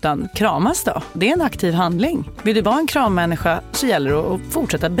krammänniska, utan kramas då. Det är en aktiv handling. Vill du vara en krammänniska så gäller det att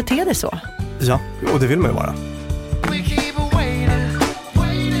fortsätta bete dig så. Ja, och det vill man ju vara.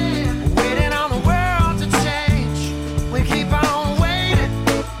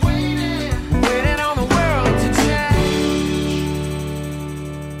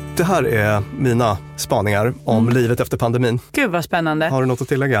 Det här är mina spaningar om livet efter pandemin. Gud vad spännande. Har du något att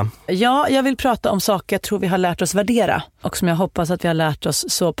tillägga? Ja, jag vill prata om saker jag tror vi har lärt oss värdera. Och som jag hoppas att vi har lärt oss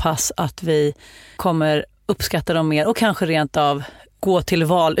så pass att vi kommer uppskatta dem mer. Och kanske rent av gå till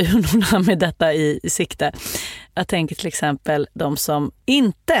valurnorna med detta i sikte. Jag tänker till exempel de som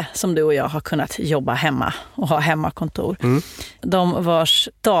inte, som du och jag, har kunnat jobba hemma och ha hemmakontor. De vars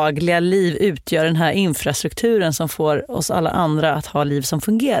dagliga liv utgör den här infrastrukturen som får oss alla andra att ha liv som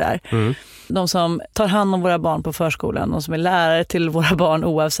fungerar. De som tar hand om våra barn på förskolan, de som är lärare till våra barn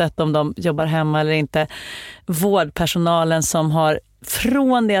oavsett om de jobbar hemma eller inte. Vårdpersonalen som har,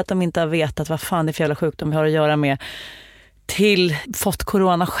 från det att de inte har vetat vad fan det är för jävla sjukdom vi har att göra med, till fått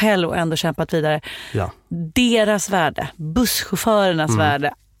corona själv och ändå kämpat vidare. Ja. Deras värde, busschaufförernas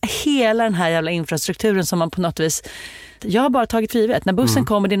värde, hela den här jävla infrastrukturen som man på något vis, jag har bara tagit för givet. När bussen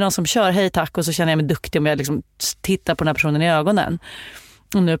kommer, det är någon som kör, hej tack, och så känner jag mig duktig om jag liksom tittar på den här personen i ögonen.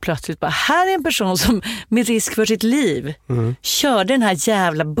 Och nu plötsligt bara, här är en person som med risk för sitt liv körde den här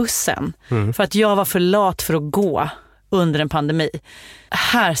jävla bussen för att jag var för lat för att gå under en pandemi.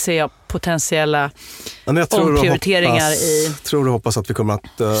 Här ser jag potentiella omprioriteringar Jag tror och hoppas att vi kommer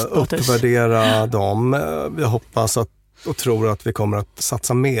att uppvärdera dem. Jag hoppas och tror att vi kommer att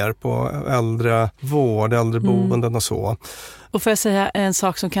satsa mer på äldrevård, äldreboenden och så. Och får jag säga en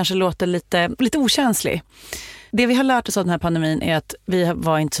sak som kanske låter lite okänslig. Det vi har lärt oss av den här pandemin är att vi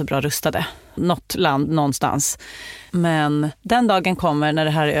var inte så bra rustade. Något land någonstans. Men den dagen kommer när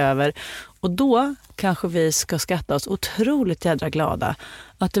det här är över. Och då kanske vi ska skatta oss otroligt jädra glada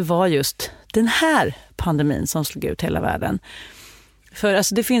att det var just den här pandemin som slog ut hela världen. För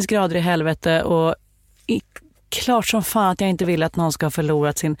alltså, det finns grader i helvete och klart som fan att jag inte vill att någon ska ha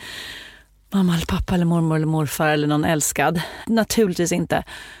förlorat sin mamma eller pappa eller mormor eller morfar eller någon älskad. Naturligtvis inte.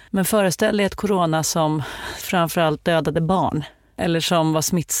 Men föreställ dig ett corona som framförallt dödade barn. eller som var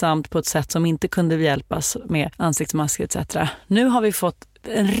smittsamt på ett sätt som inte kunde hjälpas med ansiktsmasker etc. Nu har vi fått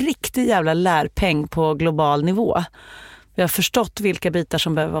en riktig jävla lärpeng på global nivå. Vi har förstått vilka bitar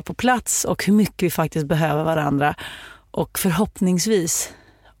som behöver vara på plats och hur mycket vi faktiskt behöver varandra. Och förhoppningsvis,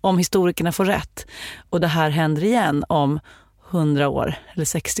 om historikerna får rätt och det här händer igen om 100 år eller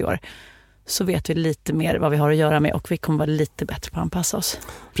 60 år, så vet vi lite mer vad vi har att göra med och vi kommer vara lite bättre på att anpassa oss.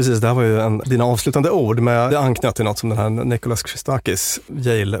 Precis, det här var ju dina avslutande ord med anknöt till något som den här Nicholas Christakis,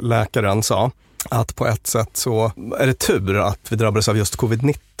 Yale-läkaren, sa. Att på ett sätt så är det tur att vi drabbades av just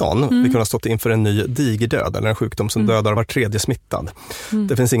covid-19. Vi kunde ha stått inför en ny digerdöd eller en sjukdom som dödar var tredje smittad.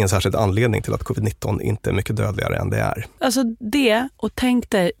 Det finns ingen särskild anledning till att covid-19 inte är mycket dödligare än det är. Alltså det, och tänk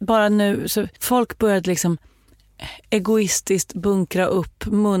dig bara nu, så folk började liksom egoistiskt bunkra upp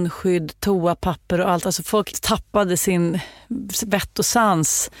munskydd, toapapper och allt. Alltså folk tappade sin vett och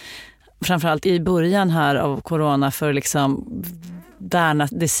sans, framförallt i början här av corona, för liksom värna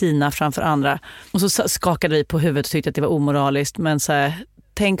det sina framför andra. Och så skakade vi på huvudet och tyckte att det var omoraliskt. Men så här,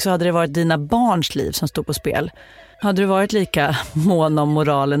 tänk så hade det varit dina barns liv som stod på spel. Hade du varit lika mån om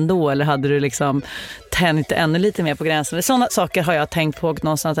moralen då, eller hade du liksom tänkt ännu lite mer på gränsen? Sådana saker har jag tänkt på och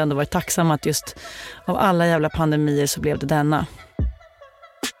någonstans ändå varit tacksam att just av alla jävla pandemier så blev det denna.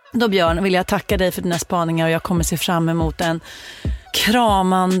 Då Björn vill jag tacka dig för dina spaningar och jag kommer se fram emot en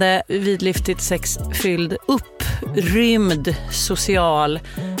kramande, vidlyftigt sexfylld, upprymd, social,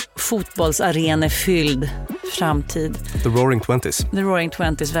 fotbollsarenefylld framtid. The Roaring Twenties. The Roaring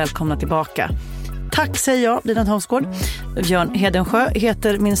Twenties, välkomna tillbaka. Tack säger jag, Lina Thomsgård. Björn Hedensjö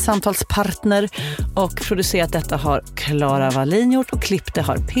heter min samtalspartner och producerat detta har Clara Wallin gjort och klippte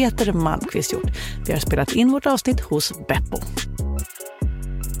har Peter Malmqvist gjort. Vi har spelat in vårt avsnitt hos Beppo.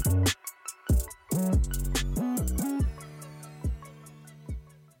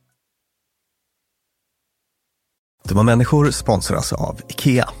 De här människor sponsras av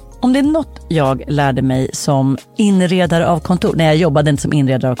IKEA. Om det är något jag lärde mig som inredare av kontor, när jag jobbade inte som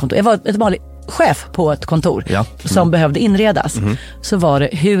inredare av kontor, jag var ett vanligt chef på ett kontor som behövde inredas, så var det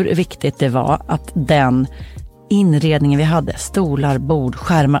hur viktigt det var att den inredningen vi hade, stolar, bord,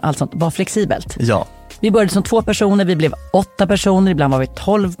 skärmar, allt sånt, var flexibelt. Ja. Vi började som 2 personer, vi blev 8 personer, ibland var vi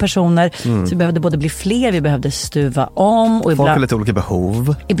 12 personer. Så vi behövde både bli fler, vi behövde stuva om. Och folk har lite olika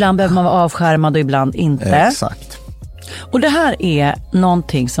behov. Ibland behöver man vara avskärmad och ibland inte. Exakt. Och det här är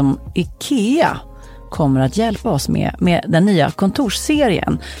någonting som IKEA kommer att hjälpa oss med den nya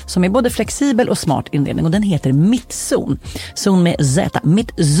kontorsserien som är både flexibel och smart inredning, och den heter Mittzon. Zon med Z,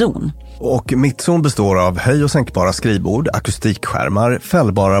 Mittzon. Och Mittzon består av höj- och sänkbara skrivbord, akustikskärmar,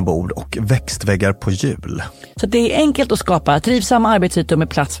 fällbara bord och växtväggar på hjul. Så det är enkelt att skapa trivsamma arbetsytor med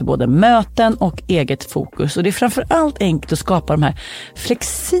plats för både möten och eget fokus. Och det är framförallt enkelt att skapa de här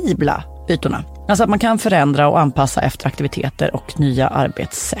flexibla ytorna. Alltså att man kan förändra och anpassa efter aktiviteter och nya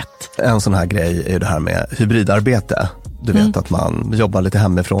arbetssätt. En sån här grej är det här med hybridarbete. Du vet att man jobbar lite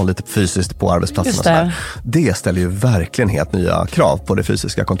hemifrån, lite fysiskt på arbetsplatsen. Och sådär. Det ställer ju verkligen helt nya krav på det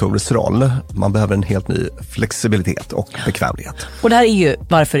fysiska kontorets roll. Man behöver en helt ny flexibilitet och bekvämlighet. Och det här är ju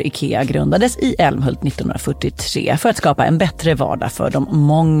varför IKEA grundades i Älmhult 1943. För att skapa en bättre vardag för de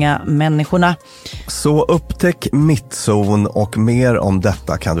många människorna. Så upptäck Mittzon och mer om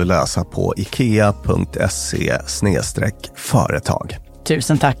detta kan du läsa på ikea.se/företag.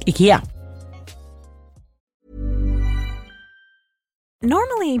 Tusen tack IKEA!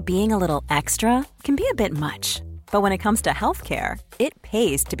 Normally, being a little extra can be a bit much, but when it comes to healthcare, it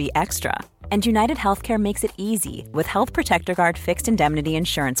pays to be extra. And United Healthcare makes it easy with Health Protector Guard fixed indemnity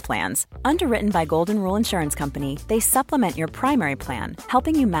insurance plans. Underwritten by Golden Rule Insurance Company, they supplement your primary plan,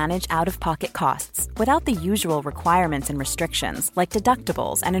 helping you manage out-of-pocket costs without the usual requirements and restrictions like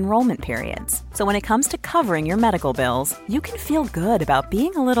deductibles and enrollment periods. So when it comes to covering your medical bills, you can feel good about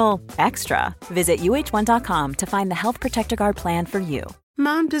being a little extra. Visit uh1.com to find the Health Protector Guard plan for you.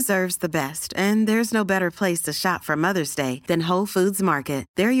 Mom deserves the best, and there's no better place to shop for Mother's Day than Whole Foods Market.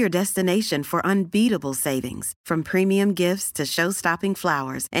 They're your destination for unbeatable savings, from premium gifts to show-stopping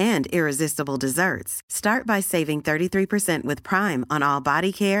flowers and irresistible desserts. Start by saving 33% with Prime on all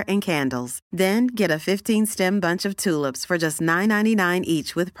body care and candles. Then get a 15-stem bunch of tulips for just $9.99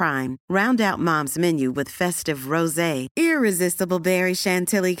 each with Prime. Round out Mom's menu with festive rosé, irresistible berry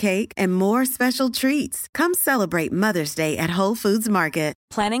chantilly cake, and more special treats. Come celebrate Mother's Day at Whole Foods Market.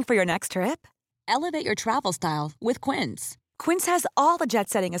 Planning for your next trip? Elevate your travel style with Quince. Quince has all the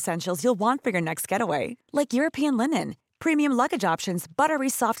jet-setting essentials you'll want for your next getaway, like European linen, premium luggage options, buttery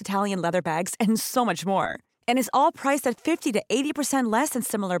soft Italian leather bags, and so much more. And is all priced at 50 to 80% less than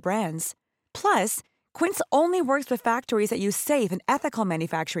similar brands. Plus, Quince only works with factories that use safe and ethical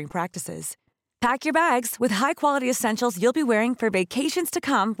manufacturing practices. Pack your bags with high-quality essentials you'll be wearing for vacations to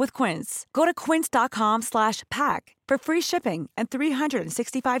come with Quince. Go to quince.com/pack for free shipping and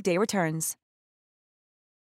 365-day returns.